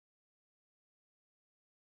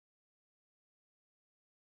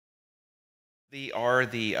They are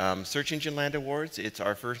the Search Engine Land Awards. It's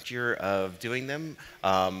our first year of doing them.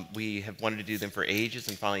 We have wanted to do them for ages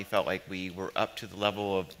and finally felt like we were up to the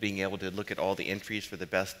level of being able to look at all the entries for the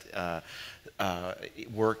best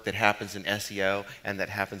work that happens in SEO and that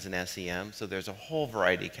happens in SEM. So there's a whole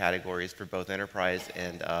variety of categories for both enterprise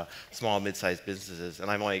and small and mid-sized businesses. And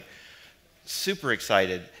I'm like super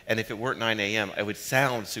excited. And if it weren't 9 a.m., I would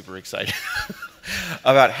sound super excited.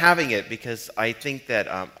 About having it, because I think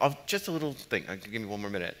that, just a little thing, give me one more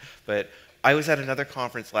minute, but I was at another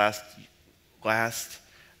conference last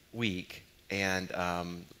week, and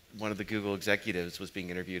one of the Google executives was being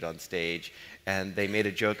interviewed on stage, and they made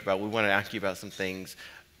a joke about, we want to ask you about some things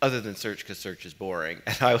other than search, because search is boring.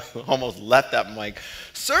 And I almost left that, I'm like,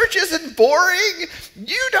 search isn't boring?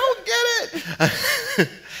 You don't get it!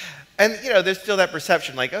 And there's still that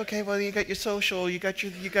perception, like, okay, well, you got your social, you got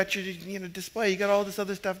your display, you got all this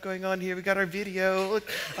other stuff going on here. We got our video. Look,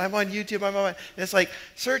 I'm on YouTube. And it's like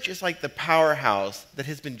search is like the powerhouse that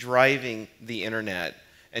has been driving the internet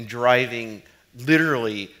and driving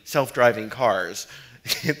literally self-driving cars.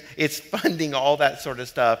 It's funding all that sort of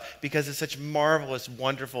stuff because it's such marvelous,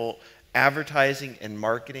 wonderful advertising and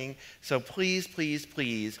marketing. So please, please,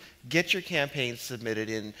 please get your campaigns submitted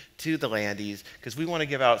in to the Landies, because we want to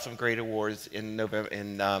give out some great awards in November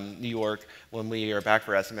in New York when we are back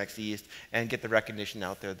for SMX East, and get the recognition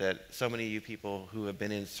out there that so many of you people who have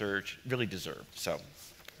been in search really deserve. So,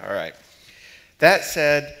 all right. That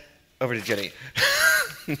said, over to Ginny.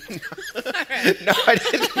 No, I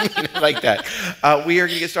didn't mean it like that. We are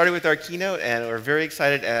going to get started with our keynote, and we're very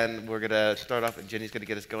excited, and we're going to start off, and Ginny's going to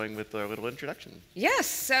get us going with our little introduction. Yes,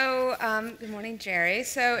 so good morning, Jerry.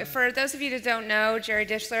 So for those of you that don't know, Jerry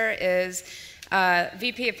Dischler is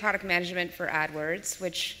VP of Product Management for AdWords,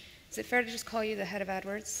 which, is it fair to just call you the head of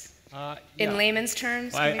AdWords? Yeah. In layman's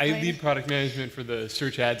terms? Well, I lead product management for the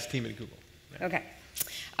search ads team at Google. Yeah. Okay.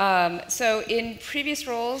 So in previous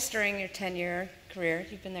roles during your 10-year career,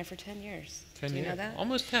 you've been there for 10 years. 10 Do you years. know that?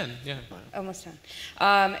 Almost 10, yeah. Almost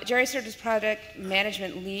 10. Jerry served as product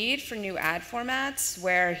management lead for new ad formats,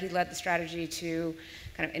 where he led the strategy to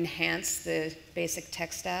kind of enhance the basic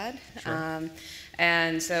text ad. Sure.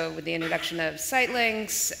 And so with the introduction of site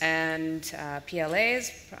links and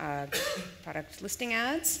PLAs, product listing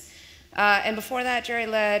ads. And before that, Jerry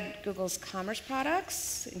led Google's commerce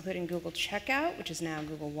products, including Google Checkout, which is now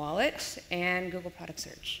Google Wallet, and Google Product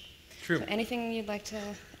Search. True. So anything you'd like to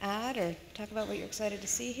add or talk about what you're excited to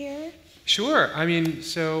see here? Sure. I mean,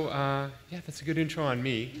 so yeah, that's a good intro on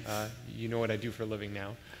me. You know what I do for a living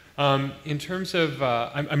now. In terms of,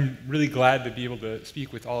 I'm really glad to be able to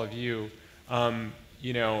speak with all of you.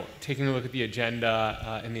 Taking a look at the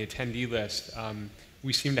agenda and the attendee list,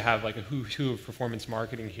 we seem to have like a who's who of performance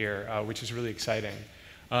marketing here, which is really exciting.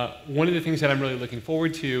 One of the things that I'm really looking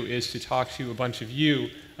forward to is to talk to a bunch of you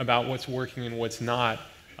about what's working and what's not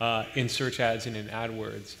in search ads and in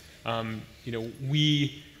AdWords.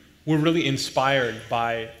 We're really inspired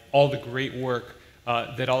by all the great work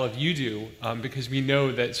that all of you do, because we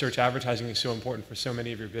know that search advertising is so important for so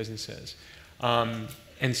many of your businesses.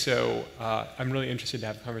 And so I'm really interested to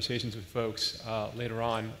have conversations with folks later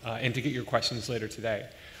on and to get your questions later today.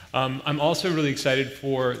 I'm also really excited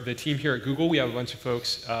for the team here at Google. We have a bunch of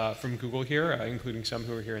folks from Google here, including some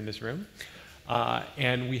who are here in this room.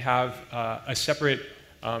 And we have a separate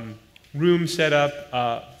room set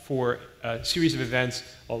up for a series of events.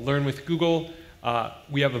 Learn with Google.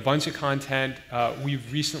 We have a bunch of content.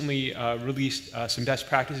 We've recently released some best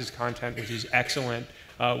practices content, which is excellent,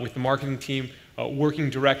 with the marketing team, working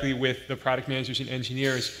directly with the product managers and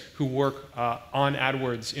engineers who work on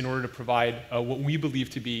AdWords in order to provide what we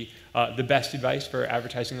believe to be the best advice for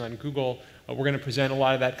advertising on Google. We're going to present a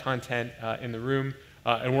lot of that content in the room.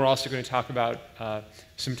 And we're also going to talk about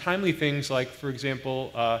some timely things like, for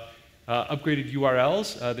example, upgraded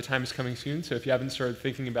URLs. The time is coming soon, so if you haven't started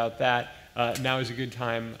thinking about that, now is a good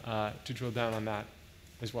time to drill down on that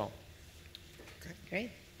as well. Great.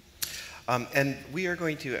 And we are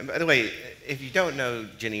going to, and by the way, if you don't know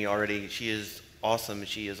Ginny already, she is awesome.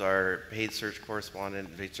 She is our paid search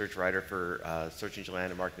correspondent, paid search writer for Search Engine Land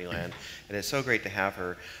and Marketing Land, and it's so great to have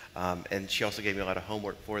her. And she also gave me a lot of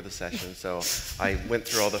homework for the session, so I went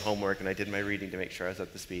through all the homework and I did my reading to make sure I was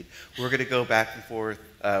up to speed. We're going to go back and forth.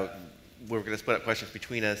 We're going to split up questions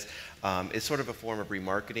between us. It's sort of a form of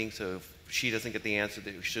remarketing, so if she doesn't get the answer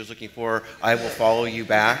that she was looking for, I will follow you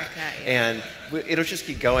back. Okay. And it'll just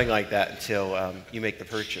keep going like that until you make the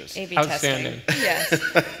purchase. A/B Outstanding. testing. Yes.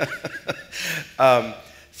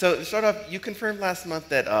 So to start off, you confirmed last month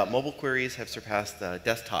that mobile queries have surpassed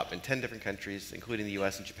desktop in 10 different countries, including the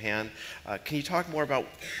US and Japan. Can you talk more about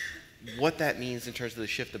what that means in terms of the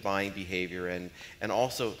shift of buying behavior, and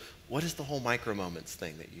also what is the whole micro moments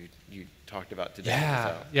thing that you talked about today?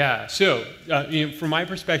 Yeah. So from my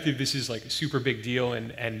perspective, this is like a super big deal,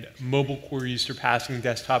 and mobile queries surpassing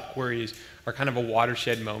desktop queries are kind of a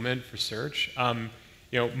watershed moment for search.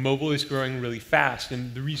 Mobile is growing really fast,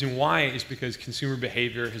 and the reason why is because consumer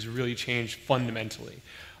behavior has really changed fundamentally.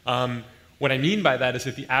 What I mean by that is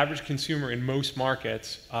that the average consumer in most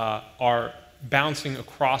markets are bouncing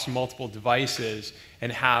across multiple devices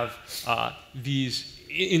and have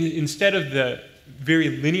instead of the very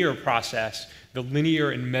linear process, the linear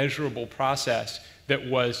and measurable process that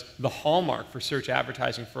was the hallmark for search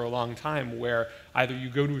advertising for a long time, where either you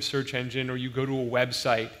go to a search engine or you go to a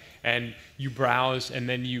website and you browse and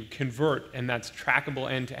then you convert, and that's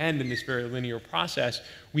trackable end to end in this very linear process,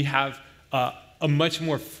 we have a much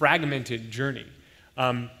more fragmented journey.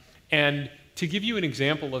 And to give you an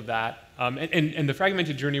example of that, and the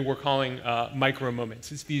fragmented journey we're calling micro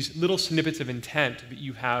moments. It's these little snippets of intent that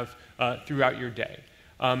you have throughout your day.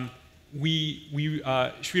 Sridhar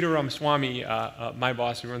Ramaswamy, my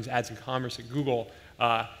boss who runs ads and commerce at Google,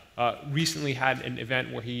 recently had an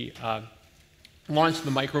event where he launched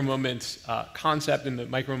the micro moments concept in the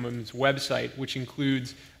micro moments website, which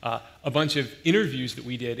includes a bunch of interviews that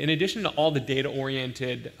we did, in addition to all the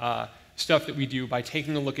data-oriented stuff that we do by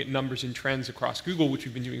taking a look at numbers and trends across Google, which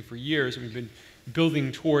we've been doing for years, and we've been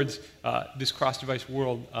building towards this cross-device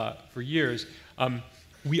world for years.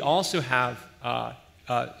 We also have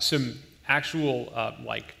some actual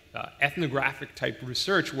ethnographic type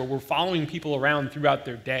research where we're following people around throughout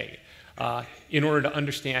their day in order to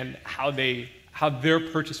understand how their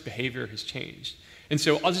purchase behavior has changed. And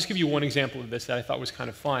so I'll just give you one example of this that I thought was kind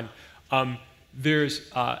of fun.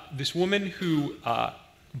 There's this woman who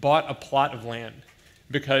bought a plot of land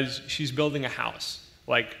because she's building a house,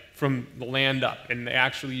 like from the land up, and they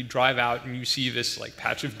actually drive out and you see this like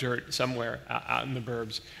patch of dirt somewhere out in the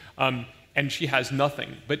burbs, and she has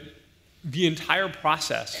nothing. But the entire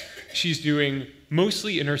process she's doing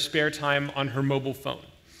mostly in her spare time on her mobile phone.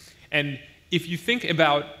 And if you think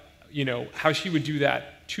about how she would do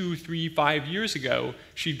that 2, 3, 5 years ago,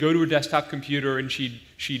 she'd go to her desktop computer and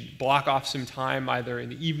she'd block off some time either in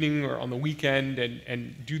the evening or on the weekend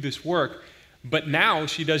and do this work. But now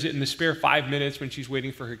she does it in the spare 5 minutes when she's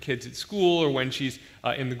waiting for her kids at school, or when she's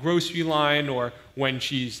in the grocery line, or when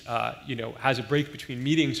she's has a break between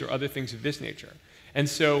meetings or other things of this nature. And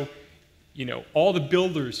so all the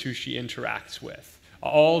builders who she interacts with,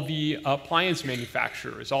 all the appliance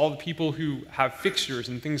manufacturers, all the people who have fixtures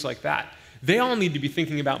and things like that, they all need to be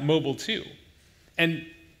thinking about mobile too. And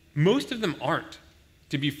most of them aren't,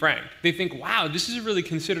 to be frank. They think, wow, this is a really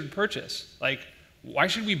considered purchase. Like, why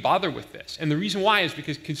should we bother with this? And the reason why is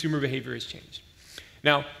because consumer behavior has changed.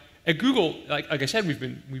 Now, at Google, like I said, we've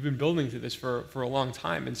been building to this for a long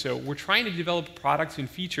time. And so we're trying to develop products and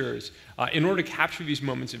features in order to capture these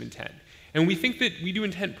moments of intent. And we think that we do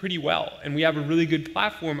intent pretty well, and we have a really good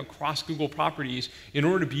platform across Google properties in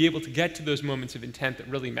order to be able to get to those moments of intent that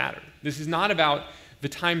really matter. This is not about the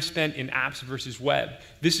time spent in apps versus web.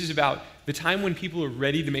 This is about the time when people are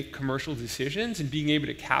ready to make commercial decisions and being able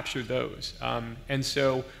to capture those. And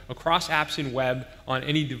so across apps and web on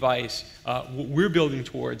any device, what we're building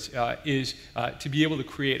towards is to be able to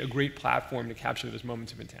create a great platform to capture those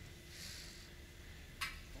moments of intent.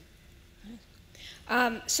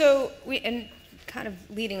 And kind of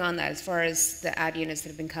leading on that, as far as the ad units that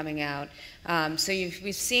have been coming out,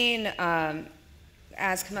 we've seen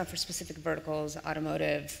ads come out for specific verticals: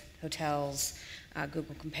 automotive, hotels,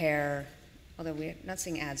 Google Compare. Although we're not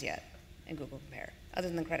seeing ads yet in Google Compare, other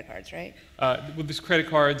than credit cards, right? With these credit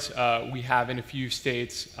cards, we have in a few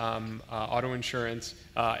states auto insurance,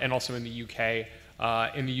 and also in the UK.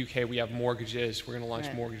 In the UK, we have mortgages. We're going to launch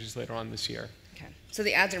mortgages later on this year. So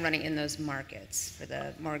the ads are running in those markets for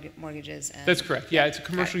the mortgages. And that's correct. Yeah, it's a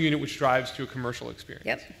commercial unit which drives to a commercial experience.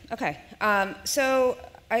 Yep. Okay. So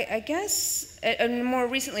I guess, and more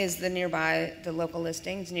recently is the local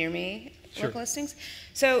listings near me, local listings.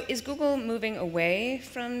 So is Google moving away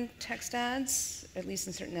from text ads, at least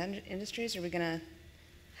in certain industries? Are we going to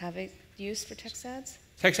have a use for text ads?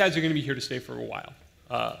 Text ads are going to be here to stay for a while.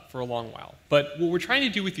 For a long while. But what we're trying to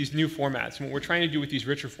do with these new formats, and what we're trying to do with these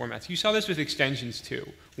richer formats, you saw this with extensions too,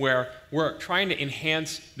 where we're trying to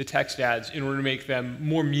enhance the text ads in order to make them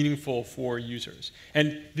more meaningful for users.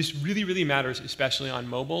 And this really, really matters, especially on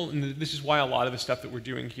mobile, and this is why a lot of the stuff that we're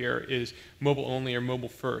doing here is mobile only or mobile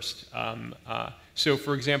first. So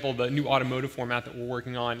for example, the new automotive format that we're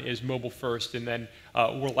working on is mobile first, and then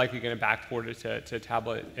we're likely going to backport it to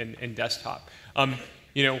tablet and desktop.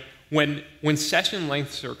 When session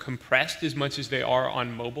lengths are compressed as much as they are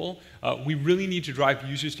on mobile, we really need to drive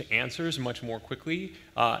users to answers much more quickly,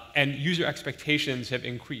 and user expectations have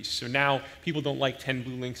increased. So now people don't like 10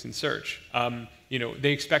 blue links in search.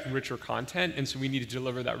 They expect richer content, and so we need to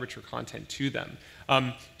deliver that richer content to them.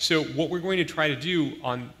 So what we're going to try to do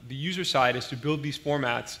on the user side is to build these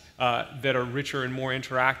formats that are richer and more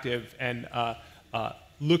interactive and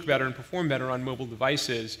look better and perform better on mobile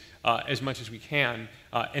devices as much as we can.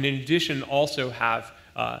 And in addition, also have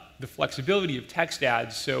the flexibility of text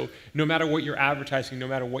ads. So no matter what you're advertising, no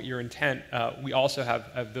matter what your intent, we also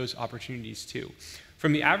have those opportunities too.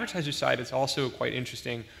 From the advertiser side, it's also quite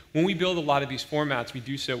interesting. When we build a lot of these formats, we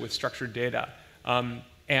do so with structured data.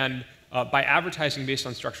 By advertising based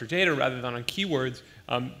on structured data rather than on keywords,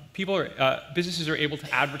 businesses are able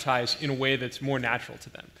to advertise in a way that's more natural to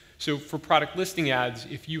them. So for product listing ads,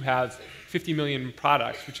 if you have 50 million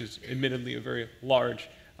products, which is admittedly a very large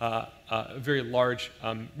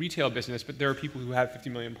retail business, but there are people who have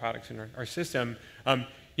 50 million products in our system,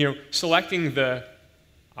 selecting the,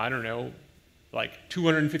 I don't know, like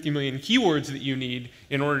 250 million keywords that you need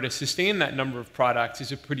in order to sustain that number of products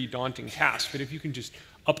is a pretty daunting task. But if you can just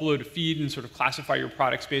upload a feed and sort of classify your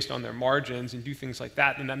products based on their margins and do things like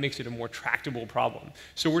that, then that makes it a more tractable problem.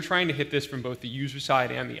 So we're trying to hit this from both the user side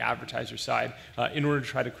and the advertiser side in order to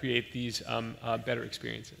try to create these better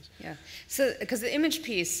experiences. Yeah, so because the image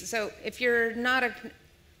piece, so if you're not an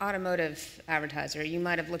automotive advertiser, you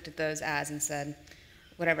might have looked at those ads and said,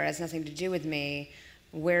 whatever, it has nothing to do with me.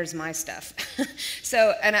 Where's my stuff?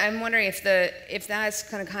 So, and I'm wondering if that's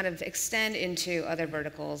kind of extend into other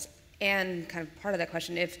verticals, and kind of part of that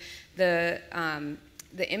question, if the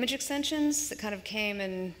image extensions that kind of came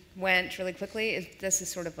and went really quickly, this is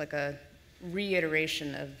sort of like a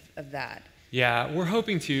reiteration of that. Yeah, we're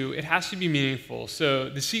hoping to. It has to be meaningful. So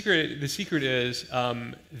the secret is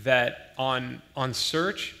that on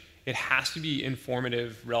search, it has to be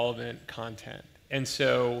informative, relevant content, and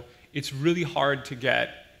so it's really hard to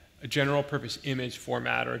get a general purpose image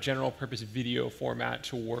format or a general purpose video format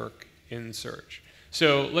to work in search.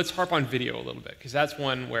 So let's harp on video a little bit, because that's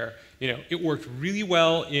one where it worked really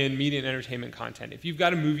well in media and entertainment content. If you've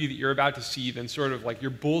got a movie that you're about to see, then sort of like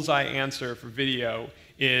your bullseye answer for video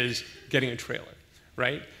is getting a trailer,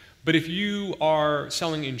 right? But if you are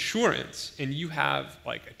selling insurance and you have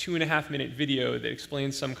like a 2.5-minute video that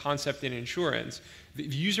explains some concept in insurance, the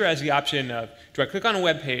user has the option of, do I click on a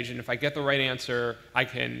web page, and if I get the right answer, I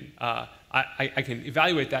can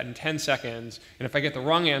evaluate that in 10 seconds, and if I get the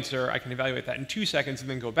wrong answer, I can evaluate that in 2 seconds and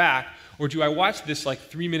then go back, or do I watch this like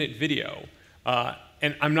 3-minute video,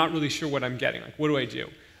 and I'm not really sure what I'm getting, like what do I do?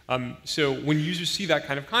 So when users see that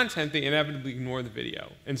kind of content, they inevitably ignore the video,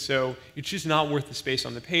 and so it's just not worth the space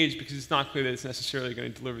on the page because it's not clear that it's necessarily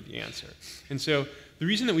going to deliver the answer. And so the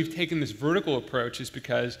reason that we've taken this vertical approach is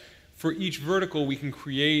because for each vertical, we can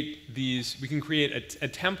create a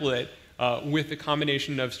template with a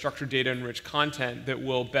combination of structured data and rich content that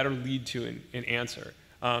will better lead to an answer.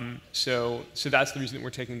 So that's the reason that we're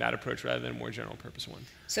taking that approach rather than a more general purpose one.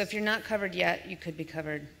 So if you're not covered yet, you could be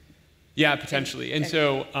covered. Yeah, potentially. And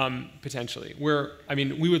so potentially.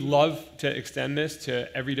 We would love to extend this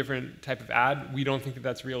to every different type of ad. We don't think that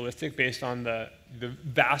that's realistic based on the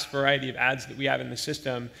vast variety of ads that we have in the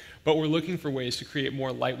system, but we're looking for ways to create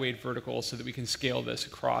more lightweight verticals so that we can scale this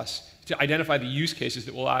across, to identify the use cases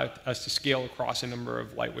that will allow us to scale across a number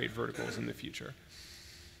of lightweight verticals in the future.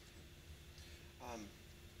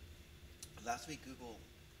 Last week, Google,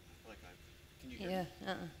 can you hear me?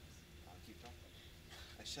 Yeah, Keep talking.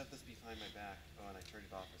 I shoved this behind my back, and I turned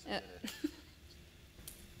it off as I did it.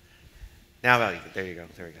 Now, there you go.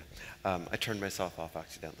 There we go. I turned myself off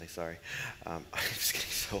accidentally. Sorry. I'm just getting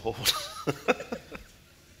so old.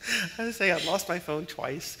 I was saying I lost my phone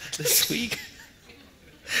twice this week.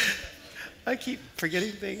 I keep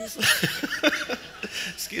forgetting things.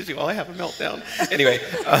 Excuse me while I have a meltdown. Anyway.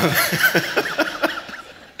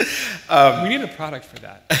 We need a product for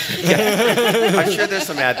that. Yeah. I'm sure there's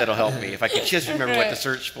some ad that'll help me if I can just remember what to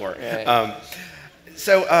search for.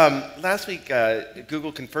 So last week,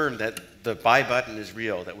 Google confirmed that the buy button is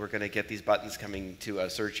real, that we're going to get these buttons coming to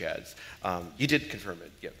search ads. You did confirm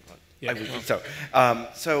it, yeah.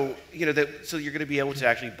 So you're going to be able to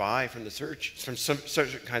actually buy from from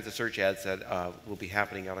certain kinds of search ads that will be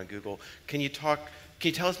happening out on Google. Can you tell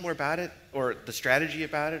us more about it, or the strategy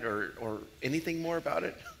about it, or anything more about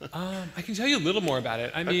it? I can tell you a little more about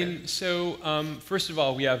it. I mean, first of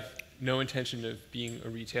all, we have no intention of being a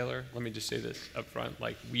retailer. Let me just say this up front.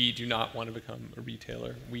 Like, we do not want to become a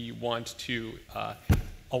retailer. We want to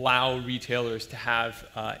allow retailers to have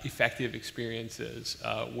effective experiences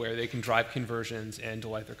where they can drive conversions and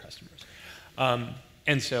delight their customers.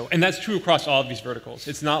 And that's true across all of these verticals.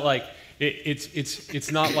 It's not like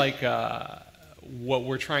it's not like what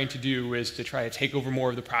we're trying to do is to try to take over more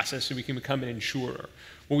of the process so we can become an insurer.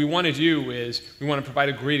 What we want to do is we want to provide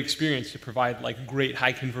a great experience to provide like great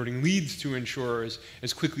high converting leads to insurers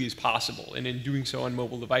as quickly as possible. And in doing so on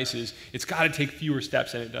mobile devices, it's got to take fewer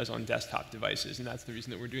steps than it does on desktop devices. And that's the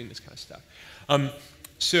reason that we're doing this kind of stuff.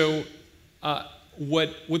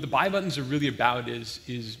 What the buy buttons are really about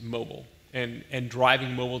is mobile and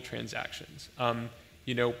driving mobile transactions.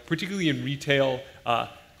 Particularly in retail,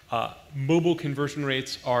 mobile conversion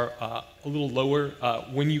rates are a little lower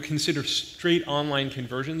when you consider straight online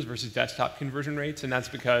conversions versus desktop conversion rates, and that's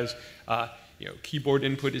because keyboard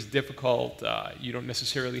input is difficult. You don't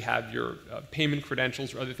necessarily have your payment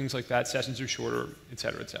credentials or other things like that. Sessions are shorter, et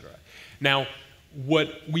cetera, et cetera. Now,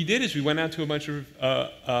 what we did is we went out to a bunch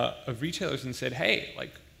of retailers and said, hey,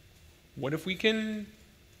 like, what if we can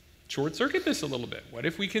short circuit this a little bit? What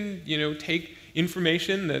if we can, take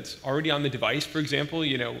information that's already on the device, for example,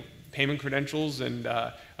 payment credentials and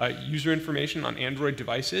user information on Android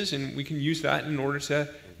devices, and we can use that in order to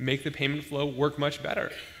make the payment flow work much better.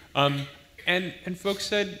 And folks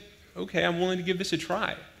said, okay, I'm willing to give this a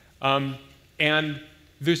try. And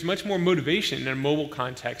there's much more motivation in a mobile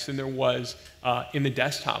context than there was in the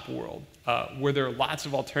desktop world, where there are lots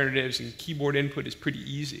of alternatives and keyboard input is pretty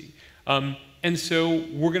easy. And so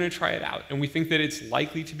we're going to try it out, and we think that it's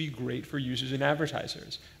likely to be great for users and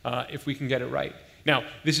advertisers if we can get it right. Now,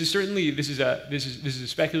 this is a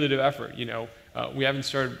speculative effort. We haven't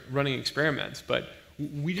started running experiments, but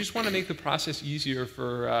we just want to make the process easier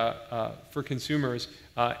for consumers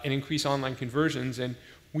and increase online conversions. And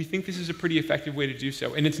we think this is a pretty effective way to do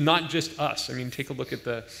so. And it's not just us. I mean, take a look at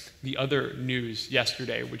the other news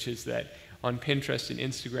yesterday, which is that on Pinterest and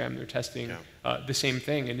Instagram, they're testing the same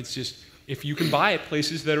thing. And it's just, if you can buy at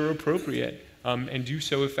places that are appropriate and do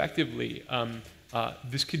so effectively,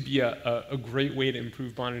 this could be a great way to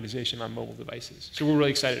improve monetization on mobile devices. So we're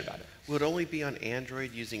really excited about it. Will it only be on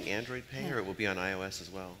Android using Android Pay, or it will be on iOS as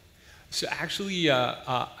well? So actually,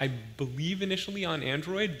 I believe initially on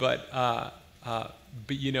Android, but I'm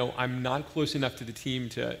not close enough to the team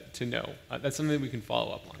to know. That's something that we can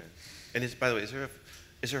follow up on. Okay. And by the way, is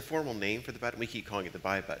there a formal name for the button? We keep calling it the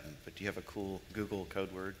buy button, but do you have a cool Google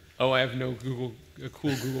code word? Oh, I have no cool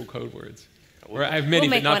Google code words. Or I have many,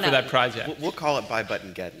 but not for that project. We'll call it buy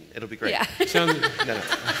button Geddon. It'll be great. Yeah. No.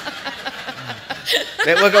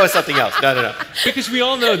 We'll go with something else. No. Because we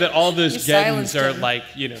all know that all those Geddons are like,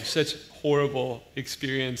 such horrible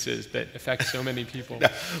experiences that affect so many people. No,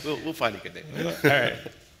 we'll find a good name. All right.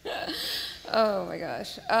 Oh my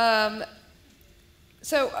gosh.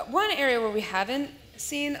 So one area where we haven't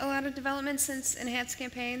seen a lot of development since enhanced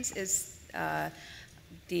campaigns is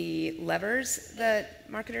the levers that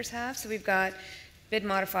marketers have. So we've got bid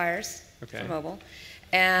modifiers for mobile,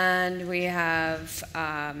 and we have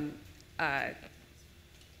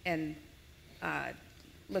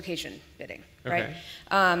location bidding, right?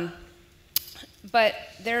 But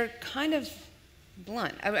they're kind of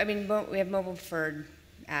blunt. I mean, we have mobile preferred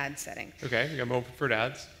ad setting. Okay, you got mobile preferred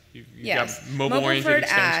ads. You yes. got mobile-oriented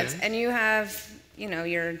extensions. Ads, and you have,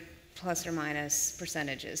 your plus or minus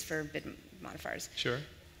percentages for bid modifiers. Sure.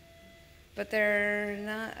 But they're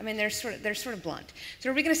not. I mean, they're sort of blunt. So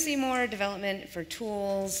are we going to see more development for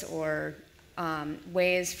tools or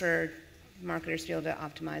ways for marketers to be able to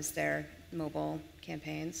optimize their mobile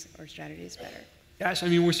campaigns or strategies better? Yes, I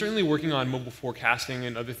mean, we're certainly working on mobile forecasting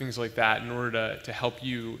and other things like that in order to help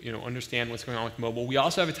you, understand what's going on with mobile. We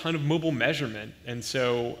also have a ton of mobile measurement, and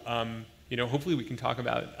so, hopefully we can talk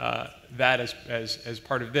about that as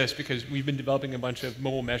part of this, because we've been developing a bunch of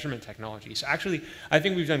mobile measurement technology. So actually, I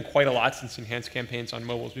think we've done quite a lot since enhanced campaigns on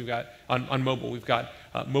mobiles. We've got on mobile, we've got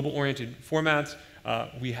mobile-oriented formats.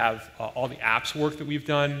 We have all the apps work that we've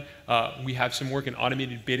done. We have some work in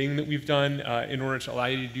automated bidding that we've done in order to allow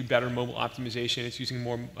you to do better mobile optimization. It's using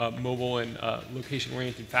more mobile and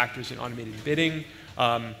location-oriented factors in automated bidding.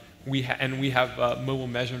 We have mobile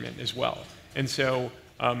measurement as well. And so,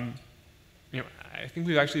 I think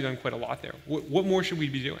we've actually done quite a lot there. What more should we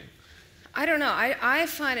be doing? I don't know. I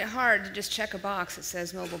find it hard to just check a box that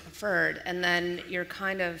says mobile preferred, and then you're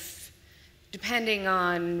kind of, depending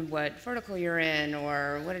on what vertical you're in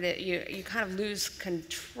or what it is, you kind of lose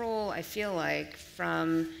control, I feel like,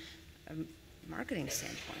 from a marketing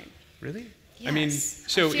standpoint. Really? Yes. I mean,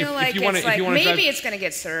 so I feel if you want to maybe it's going to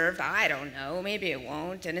get served. I don't know. Maybe it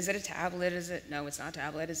won't. And is it a tablet? No, it's not a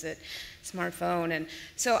tablet. Is it smartphone? And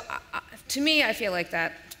so to me, I feel like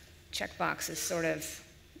that checkbox is sort of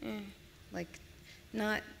like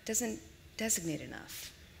doesn't designate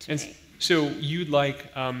enough to And me. so you'd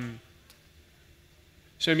like,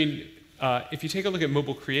 so I mean, if you take a look at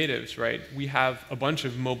mobile creatives, right, we have a bunch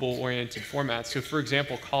of mobile-oriented formats. So for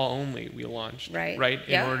example, call only we launched, right?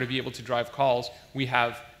 In order to be able to drive calls, we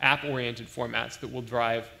have app-oriented formats that will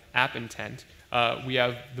drive app intent. We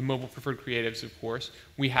have the mobile preferred creatives, of course.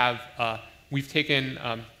 We have, we've taken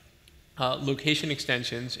location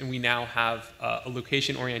extensions, and we now have a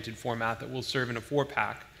location-oriented format that will serve in a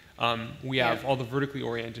 4-pack. We have all the vertically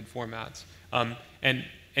oriented formats,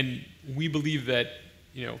 and we believe that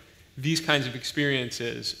these kinds of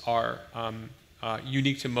experiences are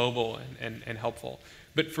unique to mobile and helpful.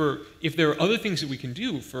 But if there are other things that we can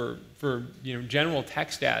do for general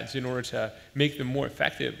text ads in order to make them more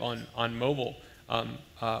effective on mobile,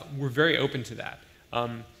 we're very open to that.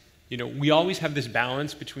 We always have this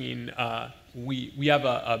balance between we have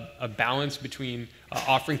a balance between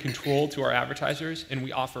offering control to our advertisers, and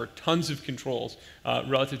we offer tons of controls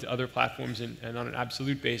relative to other platforms and on an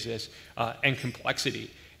absolute basis, and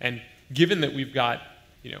complexity. And given that we've got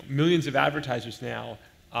millions of advertisers now,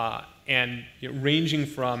 and ranging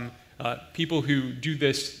from people who do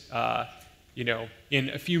this in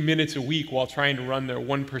a few minutes a week while trying to run their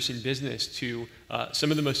one-person business to some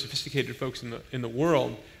of the most sophisticated folks in the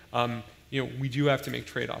world, we do have to make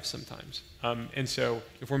trade-offs sometimes. And so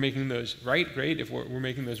if we're making those right, great. If we're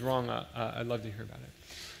making those wrong, I'd love to hear about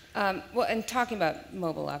it. Well, and talking about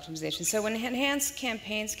mobile optimization, so when enhanced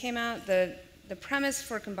campaigns came out, the premise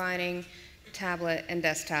for combining tablet and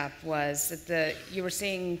desktop was that you were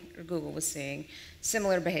seeing, or Google was seeing,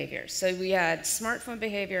 similar behaviors. So we had smartphone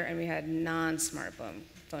behavior and we had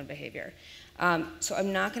non-smartphone behavior. So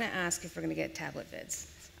I'm not going to ask if we're going to get tablet vids.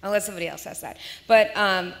 I'll let somebody else ask that. But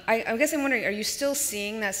I guess I'm wondering, are you still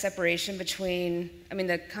seeing that separation between,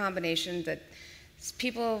 the combination that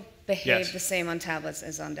people behave the same on tablets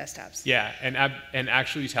as on desktops? Yeah, and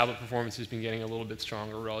actually tablet performance has been getting a little bit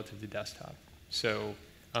stronger relative to desktop. So,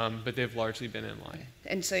 but they've largely been in line.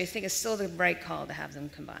 And so you think it's still the right call to have them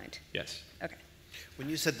combined? Yes. Okay. When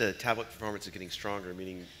you said the tablet performance is getting stronger,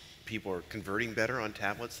 meaning people are converting better on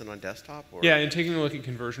tablets than on desktop? Or? Yeah, and taking a look at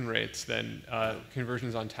conversion rates, then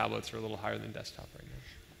conversions on tablets are a little higher than desktop right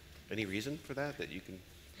now. Any reason for that you can?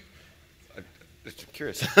 I'm just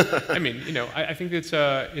curious. I think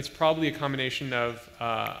it's probably a combination of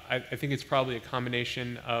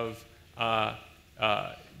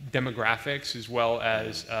demographics as well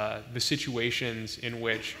as the situations in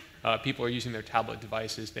which people are using their tablet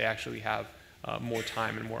devices. They actually have more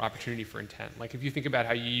time and more opportunity for intent. Like if you think about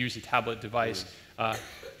how you use a tablet device,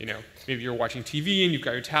 maybe you're watching TV and you've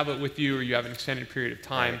got your tablet with you, or you have an extended period of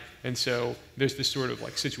time, and so there's this sort of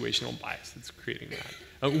like situational bias that's creating that.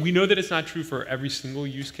 We know that it's not true for every single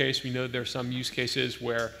use case. We know there are some use cases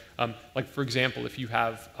where, like for example, if you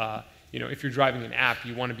have if you're driving an app,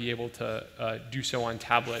 you want to be able to do so on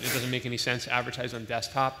tablet. It doesn't make any sense to advertise on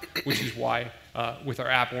desktop, which is why with our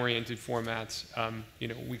app-oriented formats,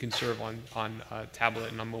 we can serve on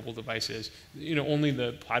tablet and on mobile devices. Only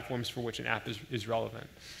the platforms for which an app is relevant.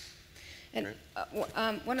 And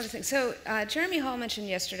one other thing. So Jeremy Hall mentioned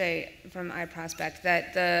yesterday from iProspect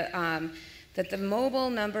that the mobile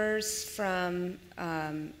numbers from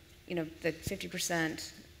the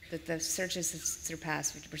 50%. That the searches have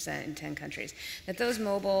surpassed 50% in 10 countries. That those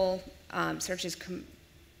mobile searches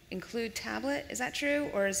include tablet. Is that true,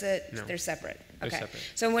 or is it they're separate? They're okay. separate.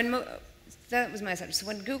 So that was my assumption. So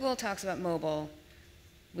when Google talks about mobile,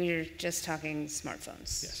 we're just talking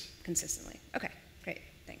smartphones. Yes. Consistently. Okay. Great.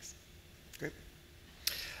 Thanks. Great.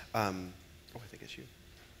 I think it's you.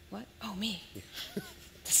 What? Oh, me.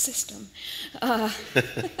 The system.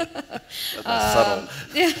 That's subtle.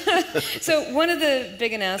 Yeah. So one of the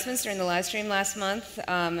big announcements during the live stream last month,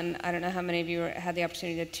 and I don't know how many of you had the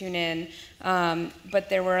opportunity to tune in, but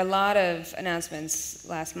there were a lot of announcements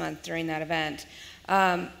last month during that event.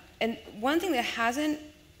 And one thing that hasn't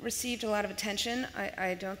received a lot of attention,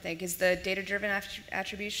 I don't think, is the data-driven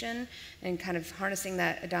attribution and kind of harnessing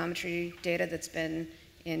that odometry data that's been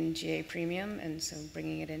in GA Premium, and so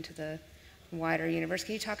bringing it into the wider universe.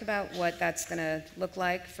 Can you talk about what that's going to look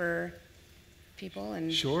like for people?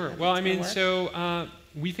 And sure. Well, so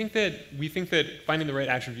we think that finding the right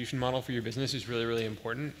attribution model for your business is really, really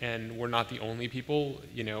important, and we're not the only people.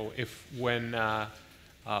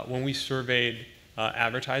 When we surveyed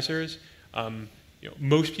advertisers,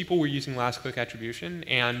 most people were using last-click attribution,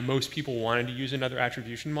 and most people wanted to use another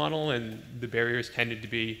attribution model, and the barriers tended to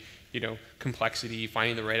be, complexity,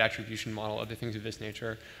 finding the right attribution model, other things of this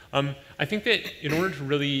nature. I think that in order to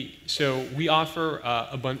really, so we offer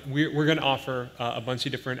we're going to offer a bunch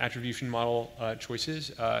of different attribution model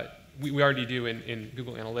choices. We already do in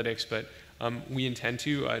Google Analytics, but we intend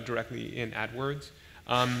to directly in AdWords,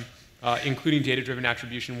 including data-driven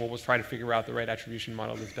attribution, where we'll try to figure out the right attribution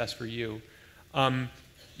model that's best for you.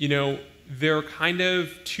 There are kind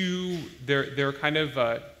of two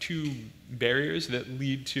barriers that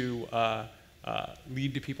lead to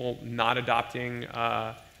people not adopting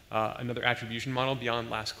another attribution model beyond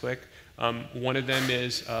last click. One of them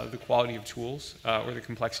is the quality of tools or the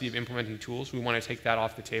complexity of implementing tools. We want to take that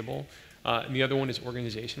off the table. And the other one is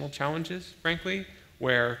organizational challenges, frankly,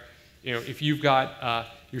 where if you've got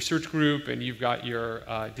your search group and you've got your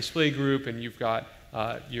display group and you've got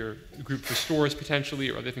your group for stores potentially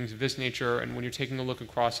or other things of this nature, and when you're taking a look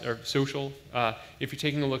across, or social, if you're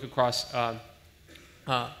taking a look across all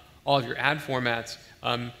of your ad formats,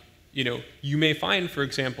 you may find, for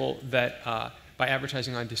example, that by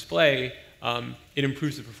advertising on display, it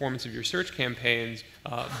improves the performance of your search campaigns,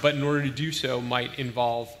 but in order to do so might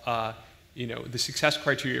involve the success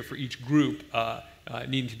criteria for each group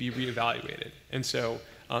needing to be reevaluated. And so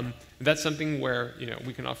that's something where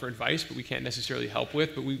we can offer advice, but we can't necessarily help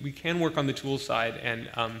with, but we can work on the tools side, and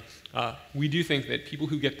we do think that people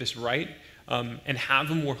who get this right and have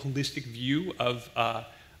a more holistic view of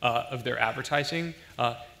their advertising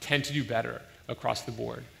tend to do better across the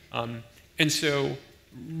board. And so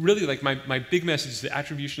really, like my big message is that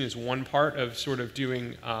attribution is one part of sort of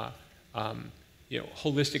doing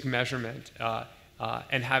holistic measurement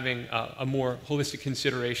and having a more holistic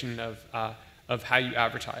consideration of how you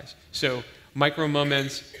advertise. So micro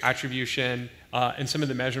moments, attribution, and some of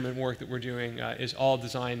the measurement work that we're doing is all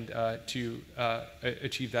designed to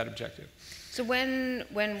achieve that objective. So when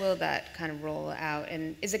will that kind of roll out?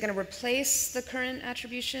 And is it going to replace the current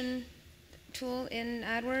attribution tool in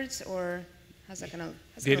AdWords, or how's that going to?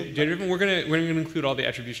 Data-driven. We're going to include all the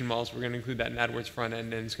attribution models. We're going to include that in AdWords front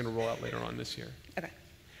end, and it's going to roll out later on this year. Okay.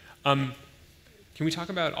 Can we talk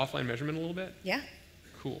about offline measurement a little bit? Yeah.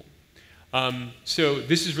 Cool. So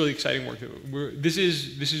this is really exciting work that this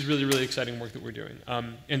is really exciting work that we're doing.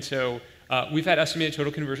 And so we've had estimated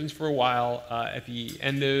total conversions for a while. At the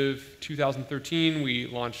end of 2013, we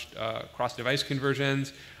launched cross-device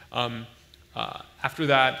conversions. After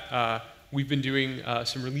that, we've been doing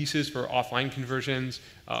some releases for offline conversions.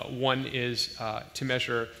 One is to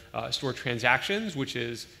measure store transactions, which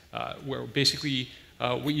is where basically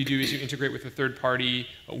what you do is you integrate with a third party.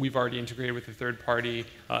 We've already integrated with a third party.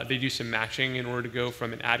 They do some matching in order to go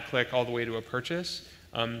from an ad click all the way to a purchase.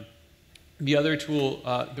 The other tool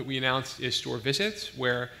that we announced is store visits,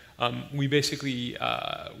 where we basically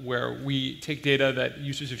where we take data that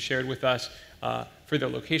users have shared with us for their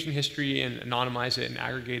location history and anonymize it and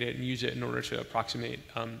aggregate it and use it in order to approximate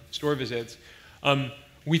store visits.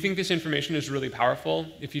 We think this information is really powerful.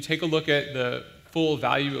 If you take a look at the full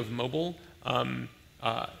value of mobile,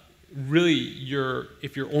 really,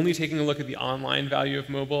 if you're only taking a look at the online value of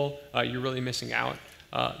mobile, you're really missing out.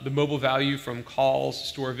 The mobile value from calls,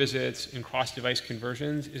 store visits, and cross-device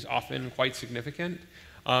conversions is often quite significant.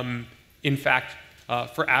 In fact,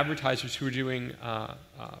 for advertisers who are doing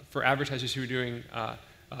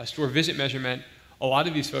store visit measurement, a lot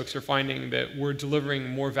of these folks are finding that we're delivering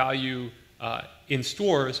more value in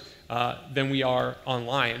stores than we are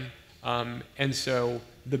online, and so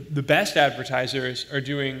the best advertisers are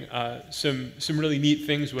doing some really neat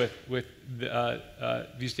things with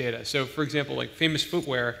these data. So, for example, like Famous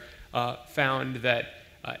Footwear found that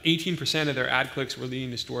 18% of their ad clicks were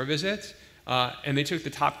leading to store visits, and they took the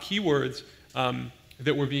top keywords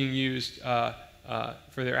that were being used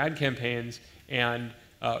for their ad campaigns and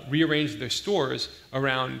rearranged their stores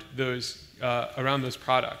around those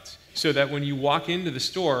products, so that when you walk into the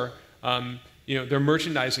store, their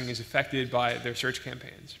merchandising is affected by their search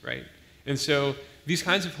campaigns, right? And so these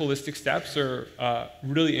kinds of holistic steps are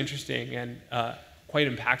really interesting and quite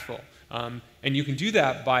impactful. And you can do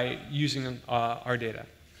that by using our data.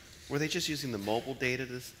 Were they just using the mobile data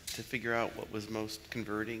to figure out what was most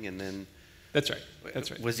converting, and then? That's right.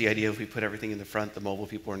 That's right. Was the idea if we put everything in the front, the mobile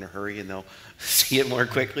people are in a hurry and they'll see it more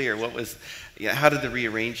quickly, or what was? Yeah, how did the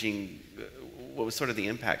rearranging? What was sort of the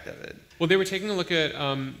impact of it? Well, they were taking a look at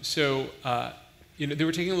they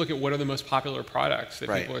were taking a look at what are the most popular products that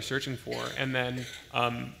people are searching for, and then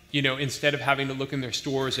instead of having to look in their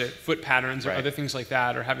stores at foot patterns or other things like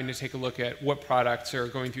that, or having to take a look at what products are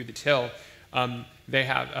going through the till, They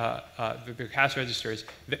have their cash registers.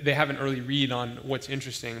 They have an early read on what's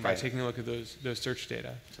interesting by taking a look at those search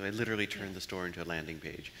data. So they literally turned the store into a landing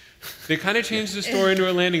page. They kind of changed the store into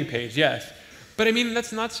a landing page, yes. But I mean,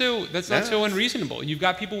 that's not so unreasonable. You've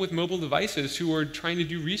got people with mobile devices who are trying to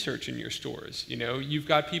do research in your stores. You know, you've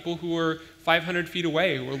got people who are 500 feet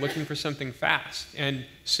away who are looking for something fast. And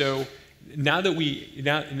so now that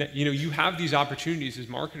you have these opportunities as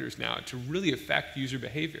marketers now to really affect user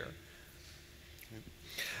behavior.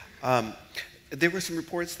 There were some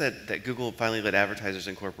reports that Google finally let advertisers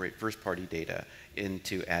incorporate first-party data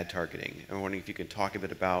into ad targeting. I'm wondering if you could talk a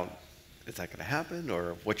bit about, is that going to happen,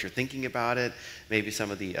 or what you're thinking about it, maybe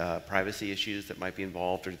some of the privacy issues that might be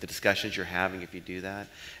involved, or the discussions you're having if you do that.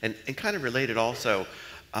 And kind of related also,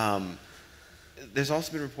 there's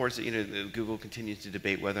also been reports that Google continues to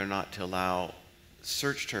debate whether or not to allow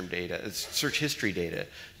search term data, search history data,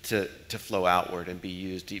 to flow outward and be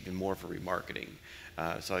used even more for remarketing.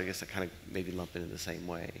 So I guess I kind of maybe lump it in the same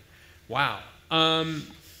way. Wow.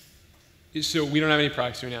 So we don't have any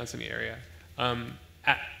products to announce in the area.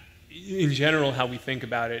 In general, how we think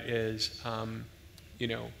about it is,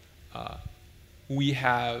 we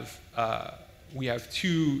have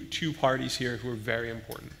two parties here who are very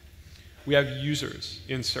important. We have users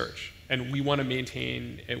in search, and we want to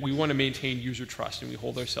maintain user trust, and we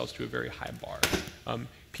hold ourselves to a very high bar.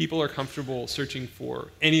 People are comfortable searching for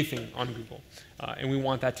anything on Google, and we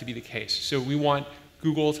want that to be the case. So we want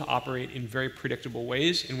Google to operate in very predictable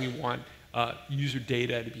ways, and we want user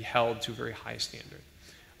data to be held to a very high standard.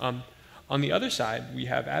 On the other side, we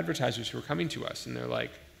have advertisers who are coming to us, and they're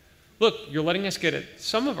like, look, you're letting us get at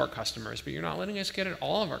some of our customers, but you're not letting us get at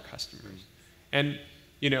all of our customers. And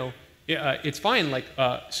it's fine.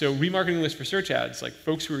 So remarketing lists for search ads, like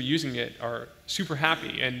folks who are using it are super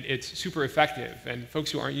happy, and it's super effective. And folks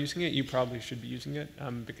who aren't using it, you probably should be using it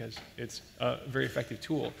because it's a very effective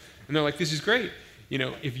tool. And they're like, this is great.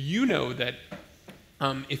 If you know that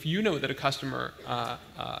a customer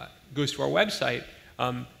goes to our website,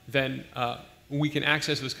 then we can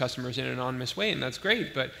access those customers in an anonymous way, and that's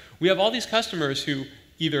great. But we have all these customers who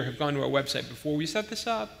either have gone to our website before we set this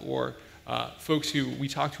up, or folks who we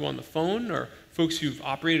talk to on the phone, or folks who've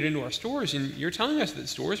operated into our stores, and you're telling us that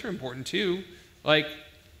stores are important too. Like,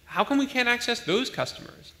 how come we can't access those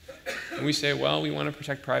customers? And we say, well, we want to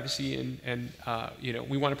protect privacy, and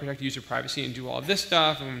we want to protect user privacy and do all of this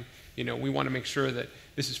stuff, and we want to make sure that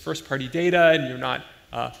this is first-party data, and you're not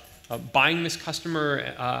buying this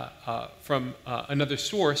customer from another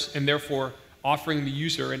source, and therefore offering the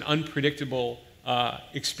user an unpredictable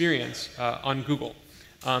experience on Google.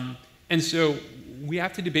 And so we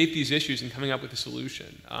have to debate these issues and coming up with a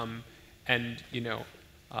solution.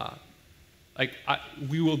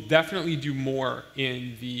 We will definitely do more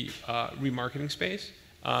in the remarketing space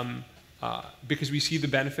because we see the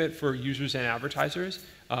benefit for users and advertisers,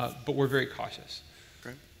 but we're very cautious.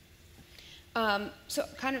 So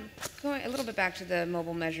kind of going a little bit back to the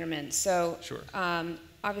mobile measurement. So sure.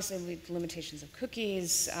 Obviously with limitations of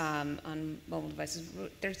cookies on mobile devices,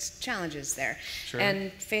 there's challenges there. Sure.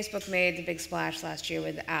 And Facebook made the big splash last year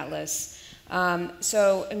with Atlas.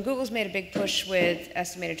 And Google's made a big push with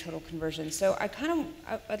estimated total conversion. So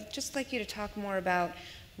I'd just like you to talk more about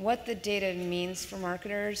what the data means for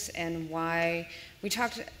marketers and why. We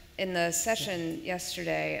talked in the session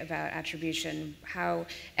yesterday about attribution, how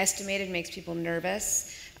estimated makes people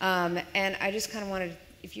nervous. And I just kind of wanted,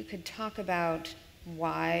 if you could talk about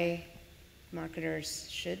why marketers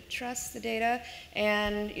should trust the data,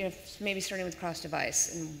 and maybe starting with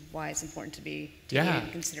cross-device and why it's important to be taken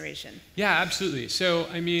into consideration. Yeah, absolutely. So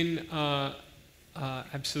I mean,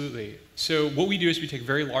 absolutely. So what we do is we take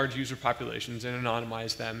very large user populations and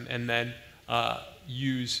anonymize them, and then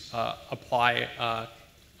apply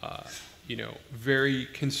very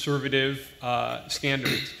conservative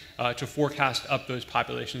standards to forecast up those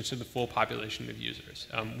populations to the full population of users.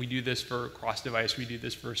 We do this for cross-device. We do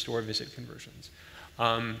this for store visit conversions.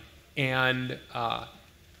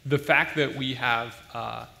 The fact that we have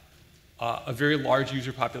a very large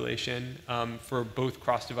user population for both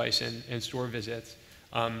cross-device and store visits,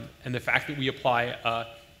 and the fact that we apply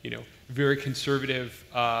very conservative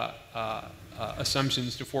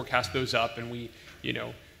assumptions to forecast those up, and we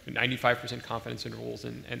 95% confidence intervals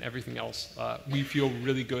and everything else, we feel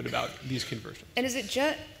really good about these conversions. And is it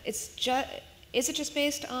just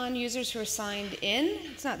based on users who are signed in?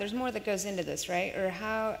 It's not. There's more that goes into this, right? Or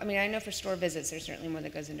how? I mean, I know for store visits, there's certainly more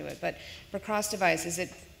that goes into it. But for cross-device, is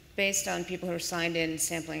it based on people who are signed in,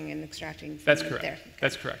 sampling and extracting from That's correct. there? Okay.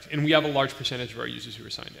 That's correct. And we have a large percentage of our users who are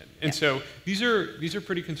signed in. And so these are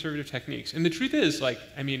pretty conservative techniques. And the truth is,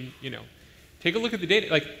 take a look at the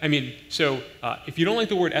data. If you don't like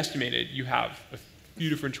the word estimated, you have a few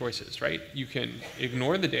different choices, right? You can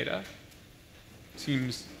ignore the data.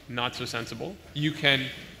 Seems not so sensible. You can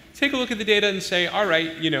take a look at the data and say, all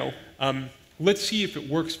right, let's see if it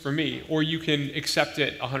works for me, or you can accept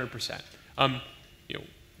it 100%.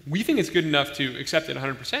 We think it's good enough to accept it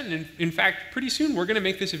 100%, and in fact, pretty soon we're going to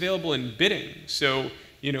make this available in bidding. So,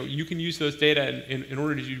 you can use those data in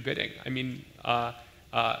order to do bidding.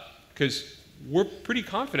 Because we're pretty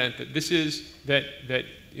confident that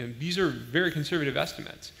these are very conservative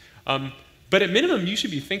estimates. But at minimum, you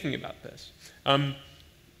should be thinking about this.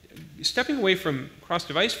 Stepping away from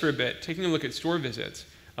cross-device for a bit, taking a look at store visits,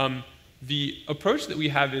 the approach that we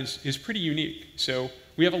have is pretty unique. So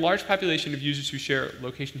we have a large population of users who share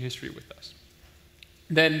location history with us.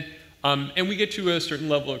 Then, and we get to a certain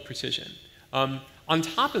level of precision. On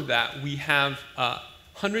top of that, we have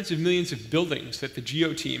hundreds of millions of buildings that the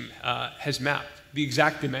geo team has mapped, the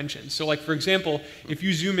exact dimensions. So for example, if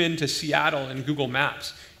you zoom into Seattle in Google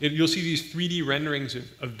Maps, you'll see these 3D renderings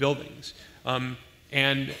of buildings.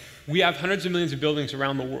 And we have hundreds of millions of buildings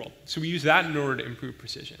around the world. So we use that in order to improve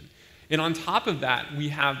precision. And on top of that, we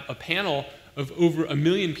have a panel of over 1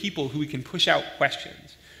 million people who we can push out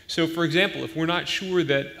questions. So for example, if we're not sure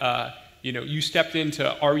that you stepped into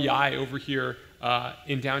REI over here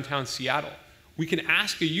in downtown Seattle, we can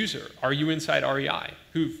ask a user, are you inside REI,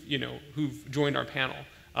 who've joined our panel?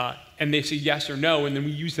 And they say yes or no, and then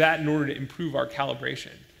we use that in order to improve our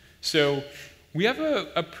calibration. So we have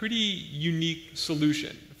a pretty unique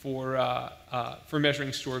solution for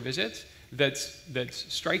measuring store visits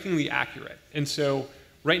that's strikingly accurate. And so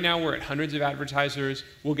right now we're at hundreds of advertisers.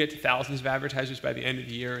 We'll get to thousands of advertisers by the end of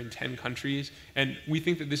the year in 10 countries. And we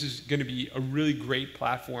think that this is going to be a really great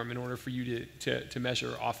platform in order for you to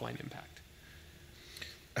measure offline impact.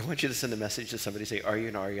 I want you to send a message to somebody, say, are you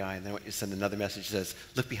in REI? And then I want you to send another message that says,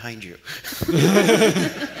 look behind you.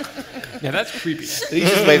 Yeah, that's creepy. You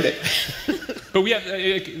just waved it. But we have,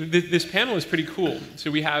 this panel is pretty cool. So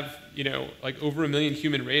we have, over 1 million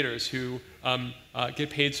human raters who get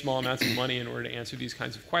paid small amounts of money in order to answer these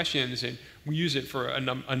kinds of questions. And we use it for a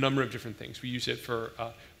number of different things. We use it for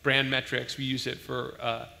brand metrics. We use it for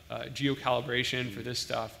geocalibration for this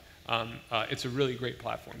stuff. It's a really great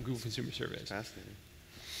platform, Google Consumer Surveys. Fascinating.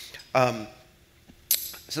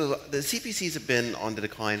 So the CPCs have been on the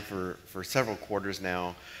decline for several quarters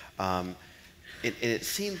now. It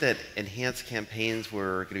seemed that enhanced campaigns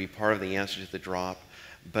were going to be part of the answer to the drop,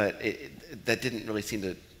 but that didn't really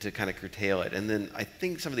seem to kind of curtail it. And then I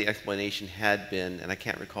think some of the explanation had been, and I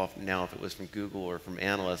can't recall now if it was from Google or from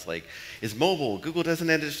analysts, like, is mobile, Google doesn't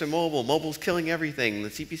understand mobile, mobile's killing everything, the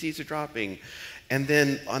CPCs are dropping. And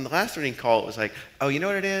then on the last earnings call, it was like, oh, you know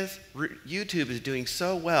what it is? YouTube is doing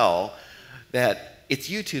so well that it's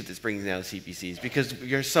YouTube that's bringing down CPCs because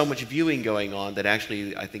there's so much viewing going on that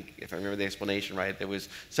actually, I think, if I remember the explanation right, there was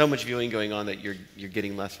so much viewing going on that you're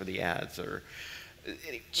getting less for the ads. Or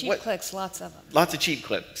cheap clicks, lots of them. Lots of cheap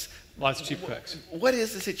clicks. Lots of cheap clicks. What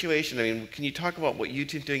is the situation? I mean, can you talk about what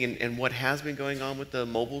YouTube's doing and what has been going on with the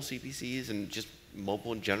mobile CPCs and just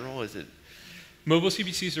mobile in general? Is it? Mobile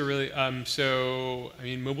CPCs are really,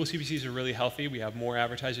 mobile CPCs are really healthy. We have more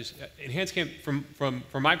advertisers. Enhanced from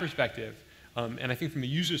my perspective, and I think from the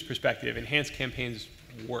user's perspective, enhanced campaigns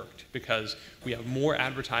worked because we have more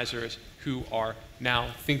advertisers who are now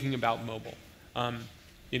thinking about mobile.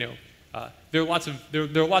 There are lots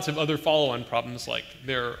of other follow-on problems, like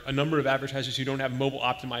there are a number of advertisers who don't have mobile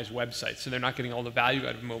optimized websites, so they're not getting all the value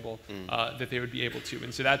out of mobile that they would be able to.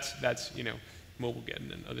 And so that's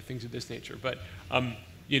MobileGet and other things of this nature. But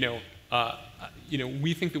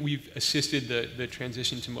we think that we've assisted the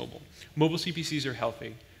transition to mobile. Mobile CPCs are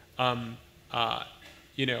healthy.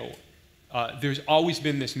 There's always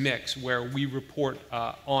been this mix where we report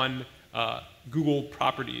on Google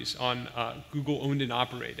properties, on Google owned and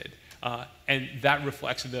operated, and that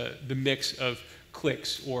reflects the mix of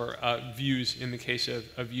clicks or views in the case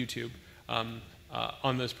of YouTube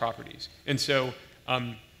on those properties. And so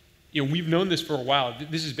we've known this for a while.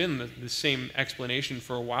 This has been the same explanation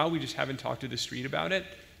for a while. We just haven't talked to the street about it.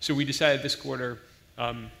 So we decided this quarter,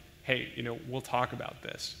 hey, we'll talk about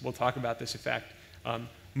this. We'll talk about this effect.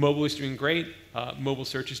 Mobile is doing great. Mobile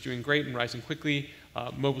search is doing great and rising quickly.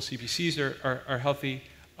 Mobile CPCs are healthy,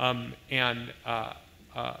 and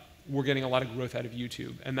we're getting a lot of growth out of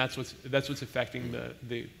YouTube, and that's what's affecting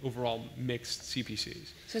the overall mixed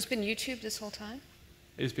CPCs. So it's been YouTube this whole time?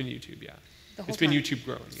 It's been YouTube, yeah. It's been YouTube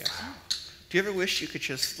growing, yes. Do you ever wish you could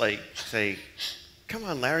just say, come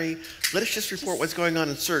on, Larry, let us just report what's going on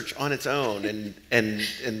in search on its own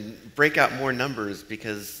and break out more numbers,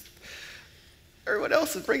 because everyone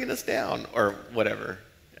else is bringing us down, or whatever.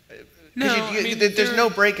 No, There's no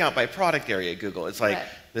breakout by product area at Google. It's like, Right.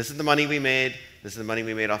 this is the money we made, this is the money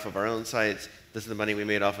we made off of our own sites, this is the money we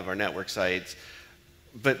made off of our network sites.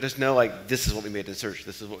 But there's no like, this is what we made in search,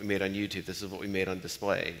 this is what we made on YouTube, this is what we made on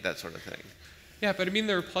display, that sort of thing. Yeah, but I mean,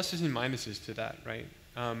 there are pluses and minuses to that, right?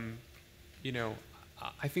 You know,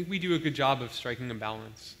 I think we do a good job of striking a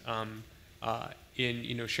balance in,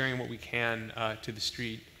 you know, sharing what we can to the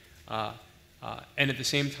street, and at the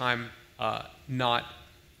same time, not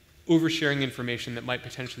oversharing information that might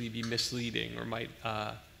potentially be misleading or might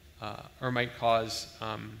cause,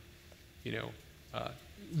 you know,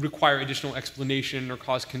 require additional explanation or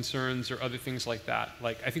cause concerns or other things like that.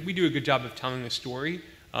 Like, I think we do a good job of telling a story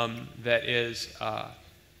that is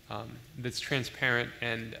that's transparent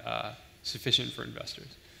and sufficient for investors.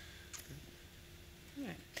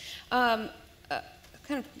 All right.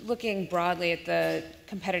 Kind of looking broadly at the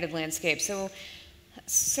competitive landscape. So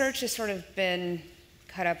search has sort of been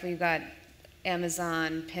cut up. We've got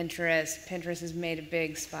Amazon, Pinterest. Pinterest has made a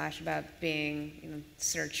big splash about being, you know,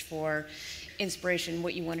 search for inspiration,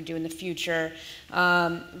 what you want to do in the future.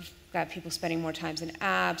 We've got people spending more time in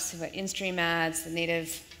apps. We've got in-stream ads, the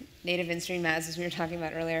native in-stream ads, as we were talking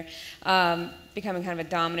about earlier, becoming kind of a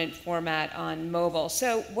dominant format on mobile.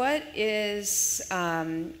 So what's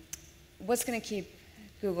going to keep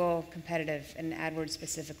Google competitive, and AdWords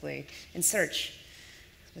specifically, and search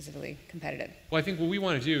specifically competitive? Well, I think what we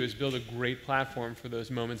want to do is build a great platform for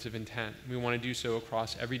those moments of intent. We want to do so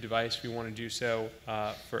across every device. We want to do so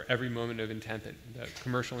for every moment of intent, the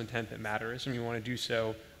commercial intent that matters, and we want to do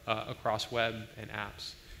so across web and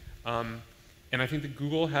apps. And I think that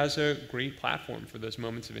Google has a great platform for those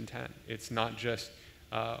moments of intent. It's not just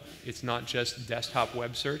desktop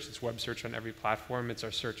web search. It's web search on every platform. It's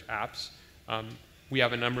our search apps. We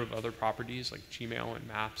have a number of other properties like Gmail and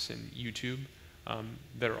Maps and YouTube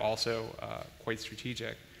that are also quite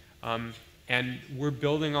strategic. And we're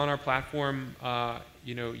building on our platform,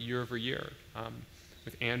 you know, year over year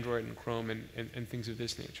with Android and Chrome and things of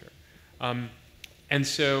this nature. And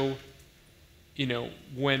so, you know,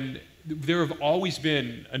 when there have always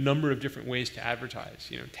been a number of different ways to advertise.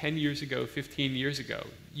 You know, 10 years ago, 15 years ago,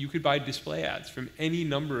 you could buy display ads from any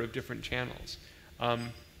number of different channels.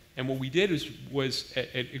 And what we did was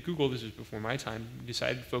at Google, this was before my time, we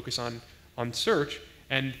decided to focus on search.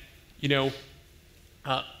 And, you know,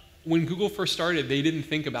 when Google first started, they didn't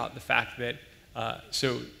think about the fact that,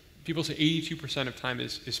 so people say 82% of time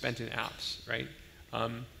is spent in apps, right?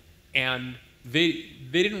 And they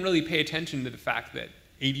didn't really pay attention to the fact that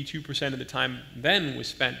 82% of the time then was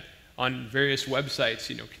spent on various websites,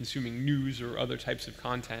 you know, consuming news or other types of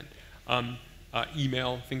content,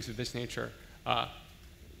 email, things of this nature.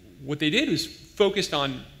 What they did was focused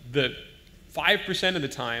on the 5% of the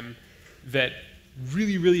time that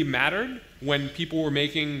really, really mattered when people were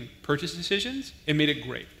making purchase decisions and made it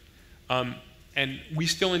great. And we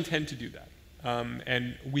still intend to do that.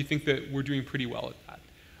 And we think that we're doing pretty well at that.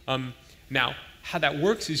 Now, how that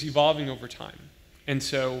works is evolving over time. And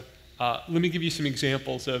so let me give you some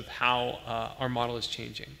examples of how our model is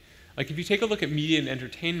changing. Like if you take a look at media and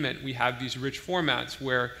entertainment, we have these rich formats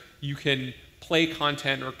where you can play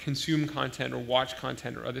content or consume content or watch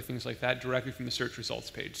content or other things like that directly from the search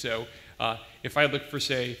results page. So if I look for,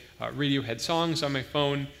 say, Radiohead songs on my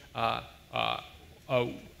phone, I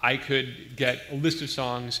could get a list of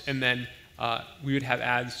songs, and then we would have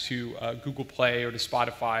ads to Google Play or to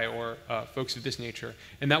Spotify or folks of this nature.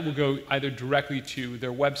 And that will go either directly to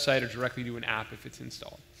their website or directly to an app if it's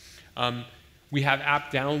installed. We have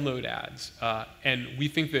app download ads. And we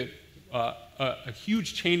think that a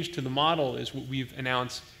huge change to the model is what we've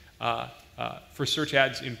announced for search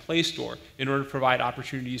ads in Play Store in order to provide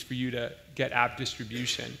opportunities for you to get app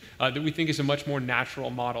distribution that we think is a much more natural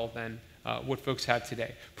model than what folks have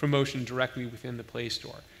today. Promotion directly within the Play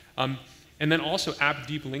Store. And then also app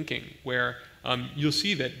deep linking, where you'll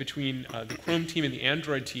see that between the Chrome team and the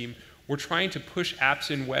Android team, we're trying to push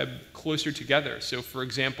apps and web closer together. So for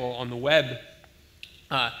example, on the web,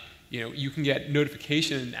 you know, you can get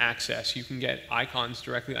notification access, you can get icons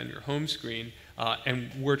directly on your home screen, and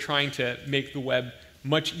we're trying to make the web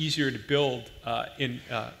much easier to build in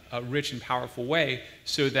a rich and powerful way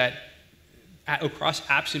so that across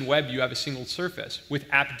apps and web you have a single surface with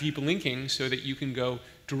app deep linking so that you can go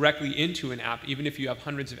directly into an app even if you have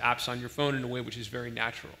hundreds of apps on your phone in a way which is very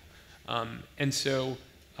natural. And so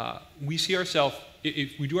we see ourselves,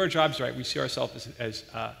 if we do our jobs right, we see ourselves as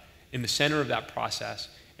in the center of that process,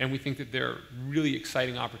 and we think that there are really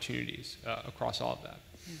exciting opportunities across all of that.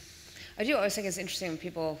 I do always think it's interesting when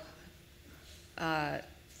people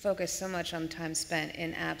focus so much on time spent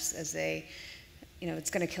in apps as they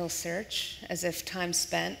it's going to kill search, as if time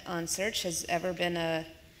spent on search has ever been a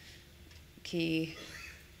key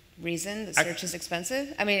reason that search is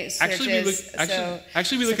expensive. I mean, search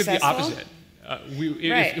actually, we look at the opposite.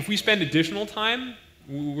 If we spend additional time,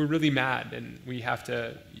 we're really mad and we have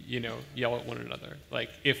to, yell at one another. Like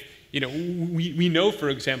if, we know, for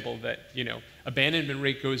example, that, abandonment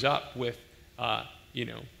rate goes up with,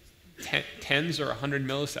 tens or 100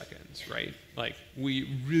 milliseconds, right? Like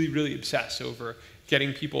we really, really obsess over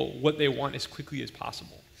getting people what they want as quickly as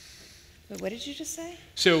possible. Wait, what did you just say?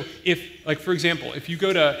 So if, like for example, if you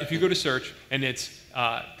go to search and it's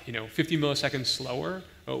 50 milliseconds slower,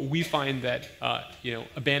 we find that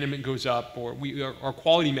abandonment goes up, or our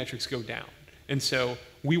quality metrics go down. And so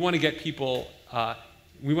we want to get people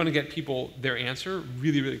their answer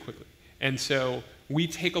really, really quickly. And so we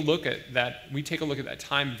take a look at that. We take a look at that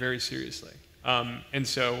time very seriously. And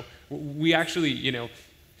so we actually,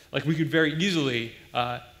 we could very easily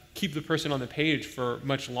keep the person on the page for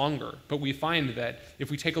much longer. But we find that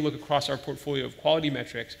if we take a look across our portfolio of quality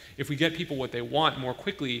metrics, if we get people what they want more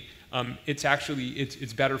quickly,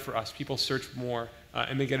 it's better for us. People search more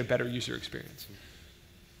and they get a better user experience.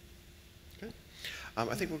 Good. I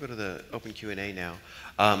think we'll go to the open Q&A now.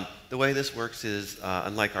 The way this works is,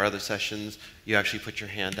 unlike our other sessions, you actually put your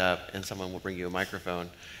hand up and someone will bring you a microphone.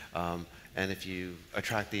 And if you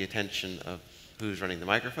attract the attention of who's running the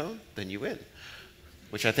microphone, then you win,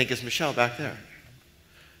 which I think is Michelle back there.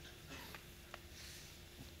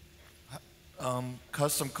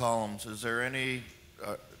 Custom columns, is there anything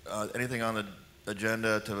on the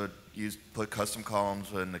agenda to put custom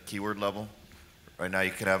columns in the keyword level? Right now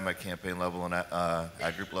you could have them at campaign level and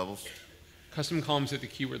ad group levels. Custom columns at the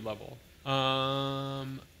keyword level. I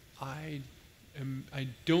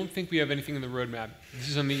don't think we have anything in the roadmap. This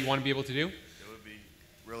is something you want to be able to do? It would be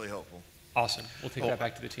really helpful. Awesome. We'll take that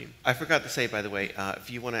back to the team. I forgot to say, by the way, if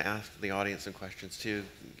you want to ask the audience some questions too,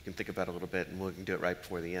 you can think about it a little bit, and we can do it right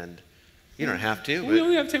before the end. You don't have to. We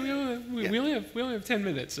only have 10. We only have 10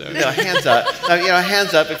 minutes. So. Hands up.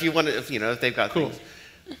 Hands up if you want to. If they've got cool.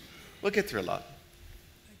 Things. We'll get through a lot.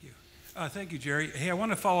 Thank you. Thank you, Jerry. Hey, I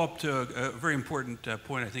want to follow up to a very important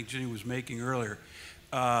point I think Ginny was making earlier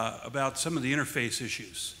about some of the interface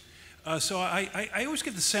issues. So I always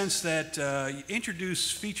get the sense that you introduce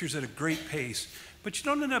features at a great pace, but you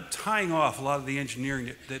don't end up tying off a lot of the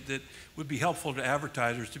engineering that would be helpful to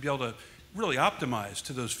advertisers to be able to really optimize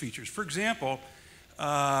to those features. For example,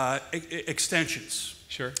 extensions.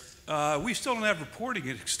 Sure. We still don't have reporting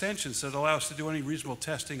extensions that allow us to do any reasonable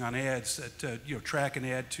testing on ads that track an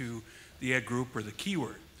ad to the ad group or the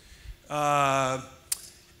keyword.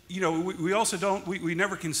 We also don't, we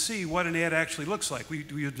never can see what an ad actually looks like. We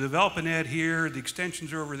develop an ad here, the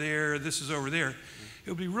extensions are over there, this is over there. It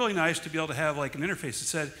would be really nice to be able to have like an interface that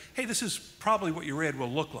said, hey, this is probably what your ad will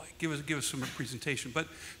look like. Give us some presentation. But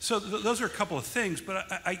so those are a couple of things,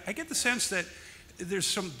 but I get the sense that there's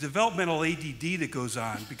some developmental ADD that goes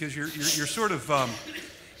on because you're sort of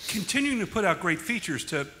continuing to put out great features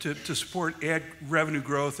to support ad revenue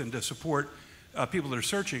growth and to support people that are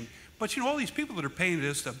searching. But all these people that are paying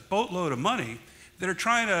this a boatload of money that are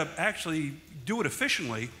trying to actually do it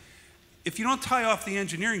efficiently, if you don't tie off the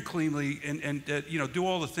engineering cleanly and do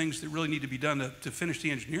all the things that really need to be done to finish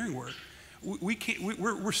the engineering work,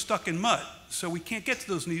 we're stuck in mud. So we can't get to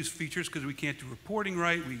those news features because we can't do reporting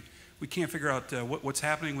right. We can't figure out what's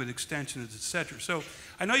happening with extensions, et cetera. So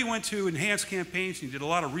I know you went to enhanced campaigns and you did a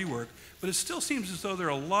lot of rework, but it still seems as though there are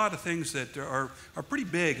a lot of things that are pretty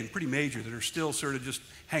big and pretty major that are still sort of just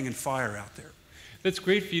hanging fire out there. That's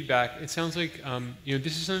great feedback. It sounds like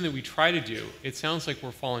this is something that we try to do. It sounds like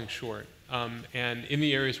we're falling short. And in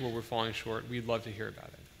the areas where we're falling short, we'd love to hear about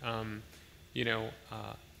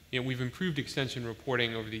it. We've improved extension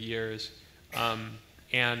reporting over the years.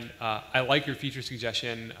 And I like your feature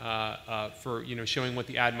suggestion for showing what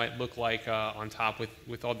the ad might look like on top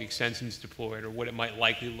with all the extensions deployed, or what it might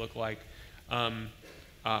likely look like. And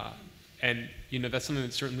that's something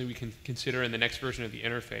that certainly we can consider in the next version of the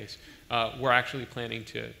interface. We're actually planning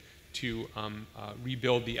to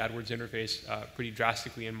rebuild the AdWords interface pretty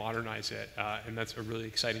drastically and modernize it, and that's a really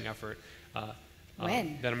exciting effort.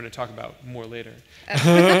 When? That I'm going to talk about more later.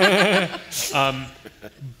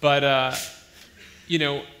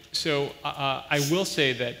 So I will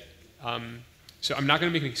say that, so I'm not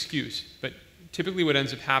going to make an excuse, but typically what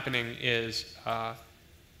ends up happening is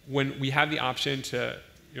when we have the option to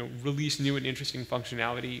release new and interesting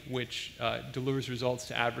functionality which delivers results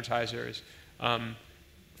to advertisers,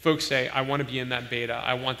 folks say, I want to be in that beta,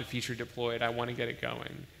 I want the feature deployed, I want to get it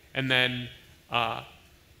going. And then,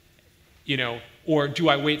 or do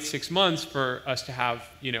I wait 6 months for us to have,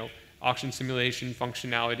 auction simulation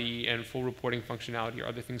functionality and full reporting functionality or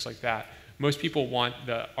other things like that. Most people want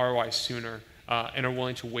the ROI sooner and are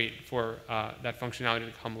willing to wait for that functionality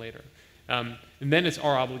to come later. And then it's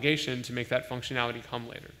our obligation to make that functionality come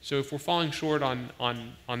later. So if we're falling short on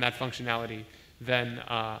that functionality, then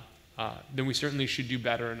we certainly should do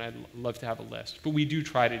better, and I'd love to have a list. But we do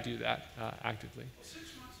try to do that actively. Well, 6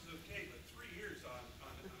 months is okay, but 3 years on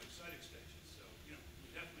a site extension, so we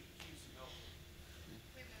definitely could use some help.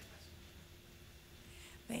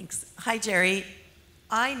 Thanks. Hi, Jerry.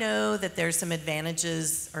 I know that there's some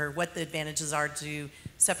advantages, or what the advantages are to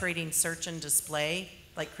separating search and display,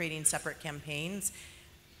 like creating separate campaigns.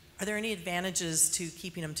 Are there any advantages to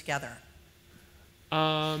keeping them together?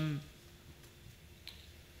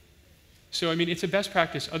 So I mean, it's a best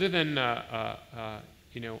practice. Other than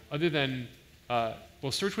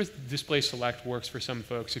well, search with display select works for some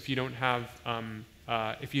folks if you don't have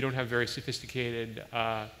very sophisticated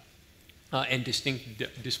and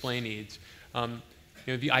distinct display needs.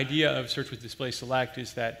 The idea of search with display select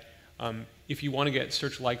is that if you want to get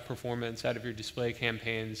search-like performance out of your display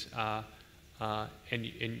campaigns, and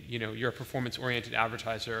you're a performance-oriented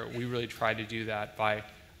advertiser, we really try to do that by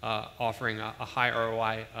offering a high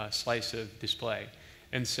ROI slice of display.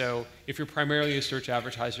 And so if you're primarily a search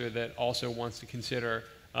advertiser that also wants to consider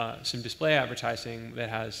some display advertising that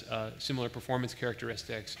has similar performance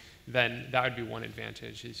characteristics, then that would be one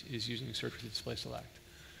advantage, is using search with display select.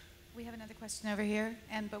 We have another question over here,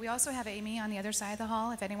 but we also have Amy on the other side of the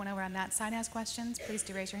hall. If anyone over on that side has questions, please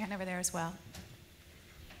do raise your hand over there as well.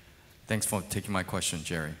 Thanks for taking my question,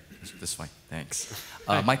 Jerry. This way, thanks.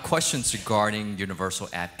 My question's regarding universal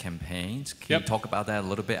ad campaigns. Can you talk about that a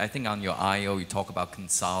little bit? I think on your I/O you talk about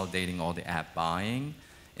consolidating all the ad buying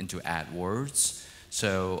into AdWords.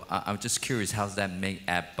 So I'm just curious, how does that make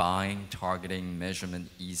ad buying, targeting, measurement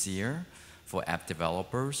easier for app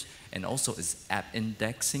developers? And also, is app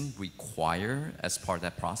indexing required as part of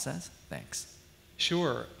that process? Thanks.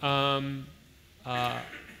 Sure.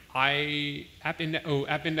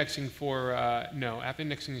 App indexing for, no, app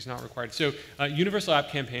indexing is not required. So universal app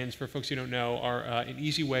campaigns, for folks who don't know, are an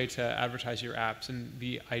easy way to advertise your apps. And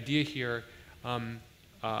the idea here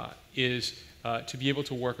is to be able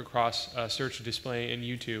to work across search, display, and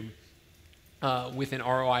YouTube with an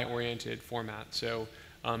ROI-oriented format. So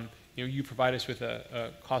you provide us with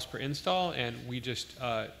a cost per install, and we just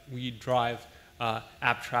we drive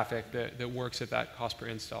app traffic that works at that cost per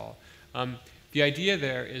install. The idea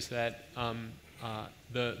there is that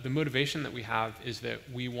the motivation that we have is that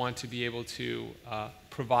we want to be able to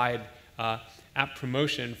provide app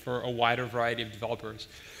promotion for a wider variety of developers.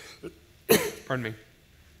 Pardon me.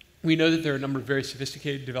 We know that there are a number of very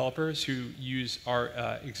sophisticated developers who use our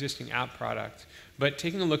existing app product, but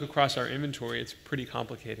taking a look across our inventory, it's pretty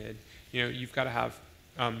complicated. You've got to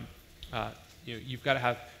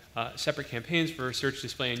have separate campaigns for search,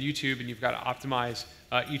 display, and YouTube, and you've got to optimize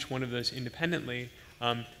each one of those independently.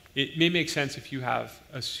 It may make sense if you have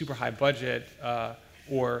a super high budget,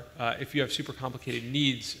 or if you have super complicated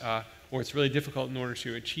needs, or it's really difficult in order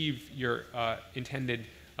to achieve your intended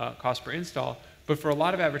cost per install. But for a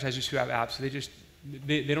lot of advertisers who have apps, they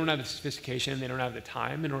don't have the sophistication, they don't have the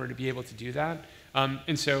time in order to be able to do that.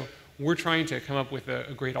 And so we're trying to come up with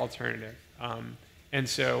a great alternative. And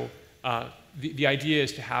so the idea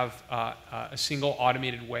is to have a single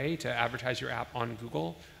automated way to advertise your app on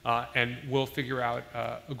Google, and we'll figure out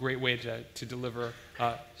a great way to deliver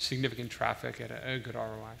significant traffic at a good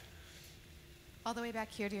ROI. All the way back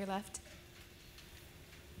here to your left.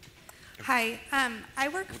 Hi, I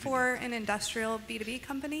work for an industrial B2B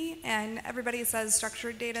company, and everybody says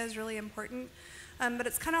structured data is really important, but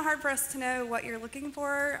it's kind of hard for us to know what you're looking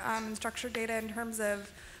for in structured data in terms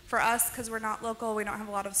of, for us, because we're not local, we don't have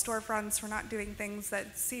a lot of storefronts, we're not doing things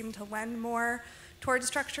that seem to lend more towards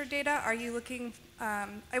structured data. Are you looking, I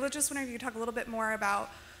was just wondering if you could talk a little bit more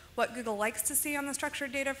about what Google likes to see on the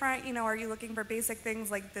structured data front. Are you looking for basic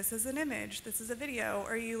things like this is an image, this is a video?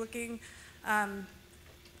 Or are you looking, kind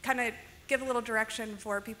of give a little direction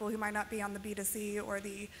for people who might not be on the B2C or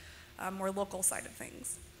the more local side of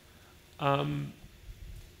things?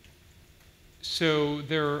 So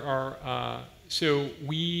there are, so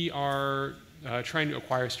we are trying to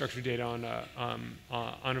acquire structured data on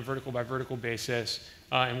a vertical by vertical basis,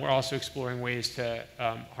 and we're also exploring ways to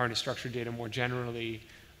harness structured data more generally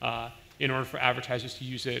in order for advertisers to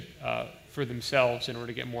use it for themselves in order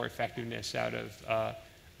to get more effectiveness out of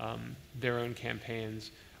their own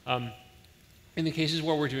campaigns. In the cases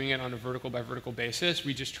where we're doing it on a vertical by vertical basis,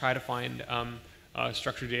 we just try to find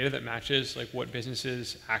structured data that matches like what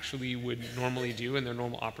businesses actually would normally do in their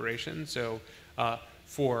normal operations. So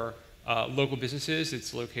for local businesses,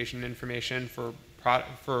 it's location information. For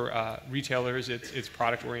retailers, it's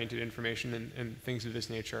product-oriented information and things of this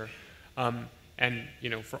nature. And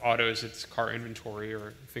for autos, it's car inventory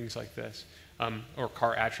or things like this, or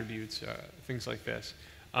car attributes, things like this.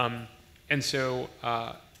 And so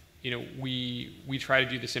we try to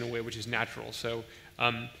do this in a way which is natural. So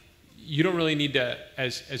you don't really need to,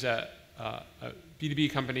 as a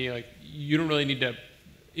B2B company, like you don't really need to.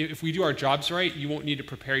 If we do our jobs right, you won't need to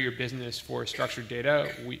prepare your business for structured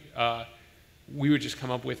data. We would just come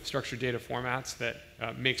up with structured data formats that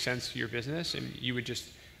make sense to your business, and you would just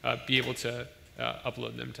be able to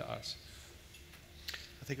upload them to us.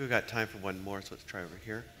 I think we've got time for one more, so let's try over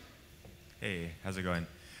here. Hey, how's it going?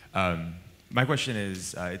 My question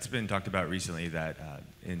is, it's been talked about recently that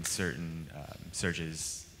in certain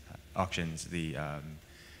searches, auctions, the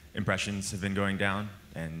impressions have been going down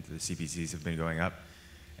and the CPCs have been going up.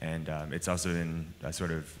 And it's also been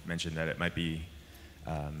sort of mentioned that it might be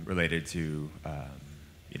related to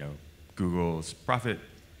Google's profit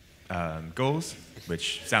goals,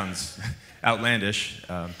 which sounds outlandish,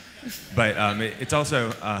 but it's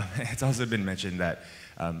also been mentioned that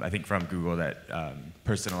I think from Google that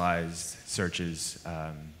personalized searches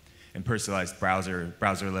and personalized browser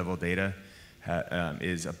level data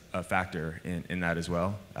is a factor in that as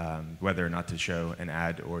well, whether or not to show an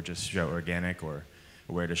ad or just show organic or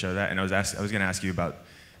where to show that. And I was going to ask you about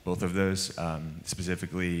both of those,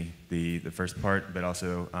 specifically the first part, but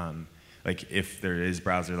also like if there is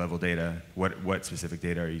browser level data, what specific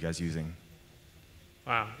data are you guys using?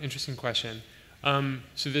 Wow, interesting question.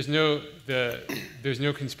 So there's no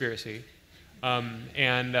conspiracy,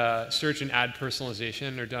 and search and ad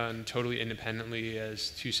personalization are done totally independently as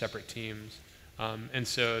two separate teams, and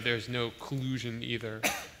so there's no collusion either.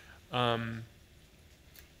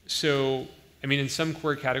 So I mean, in some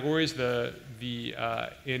query categories,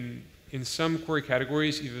 in some query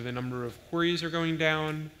categories, either the number of queries are going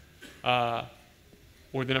down,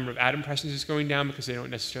 or the number of ad impressions is going down because they don't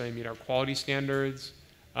necessarily meet our quality standards.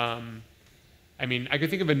 I mean, I could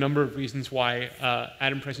think of a number of reasons why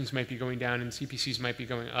ad impressions might be going down and CPCs might be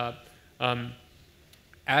going up.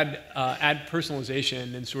 Ad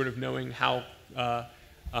personalization and sort of knowing how,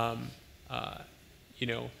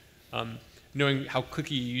 knowing how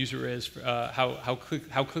clicky a user is, how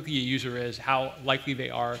clicky a user is, how likely they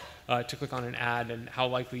are to click on an ad, and how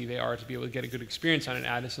likely they are to be able to get a good experience on an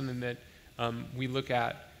ad is something that we look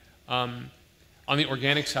at. On the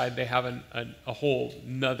organic side, they have a whole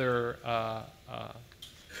nother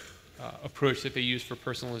approach that they use for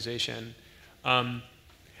personalization.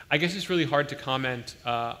 I guess it's really hard to comment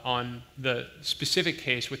on the specific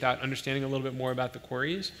case without understanding a little bit more about the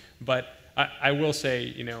queries, but I will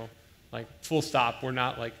say, like full stop, we're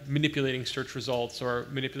not like manipulating search results or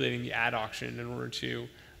manipulating the ad auction in order to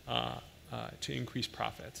increase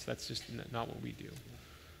profits. That's just not what we do.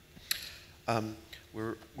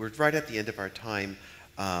 We're right at the end of our time.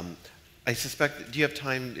 I suspect, do you have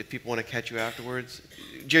time if people want to catch you afterwards?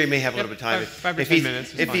 Jerry may have a little bit of time. Five or 10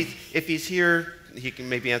 minutes is fine. If he's here, he can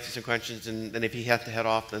maybe answer some questions, and then if he has to head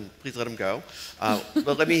off, then please let him go.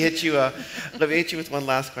 But let me hit you with one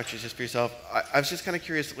last question just for yourself. I was just kind of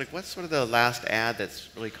curious, like, what's sort of the last ad that's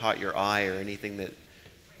really caught your eye or anything that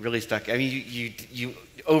really stuck? I mean, you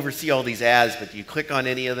oversee all these ads, but do you click on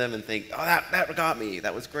any of them and think, oh, that got me,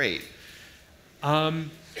 that was great?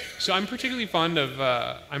 So I'm particularly fond of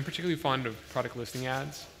product listing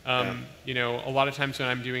ads. A lot of times when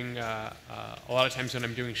I'm doing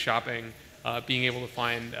shopping, being able to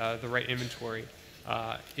find the right inventory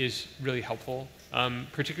is really helpful.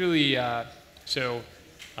 Particularly, I'm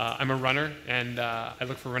a runner and I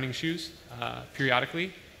look for running shoes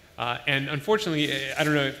periodically. And unfortunately, I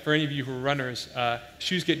don't know, for any of you who are runners,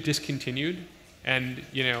 shoes get discontinued, and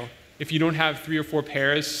if you don't have 3 or 4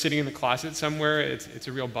 pairs sitting in the closet somewhere, it's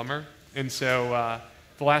a real bummer. And so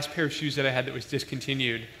the last pair of shoes that I had that was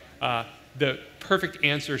discontinued, the perfect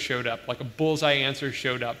answer showed up, like a bullseye answer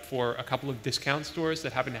showed up for a couple of discount stores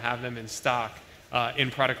that happen to have them in stock in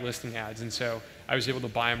product listing ads. And so I was able to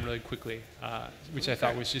buy them really quickly, which I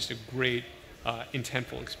thought was just a great,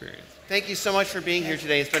 intentful experience. Thank you so much for being here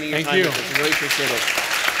today and spending your time with us. We really appreciate it.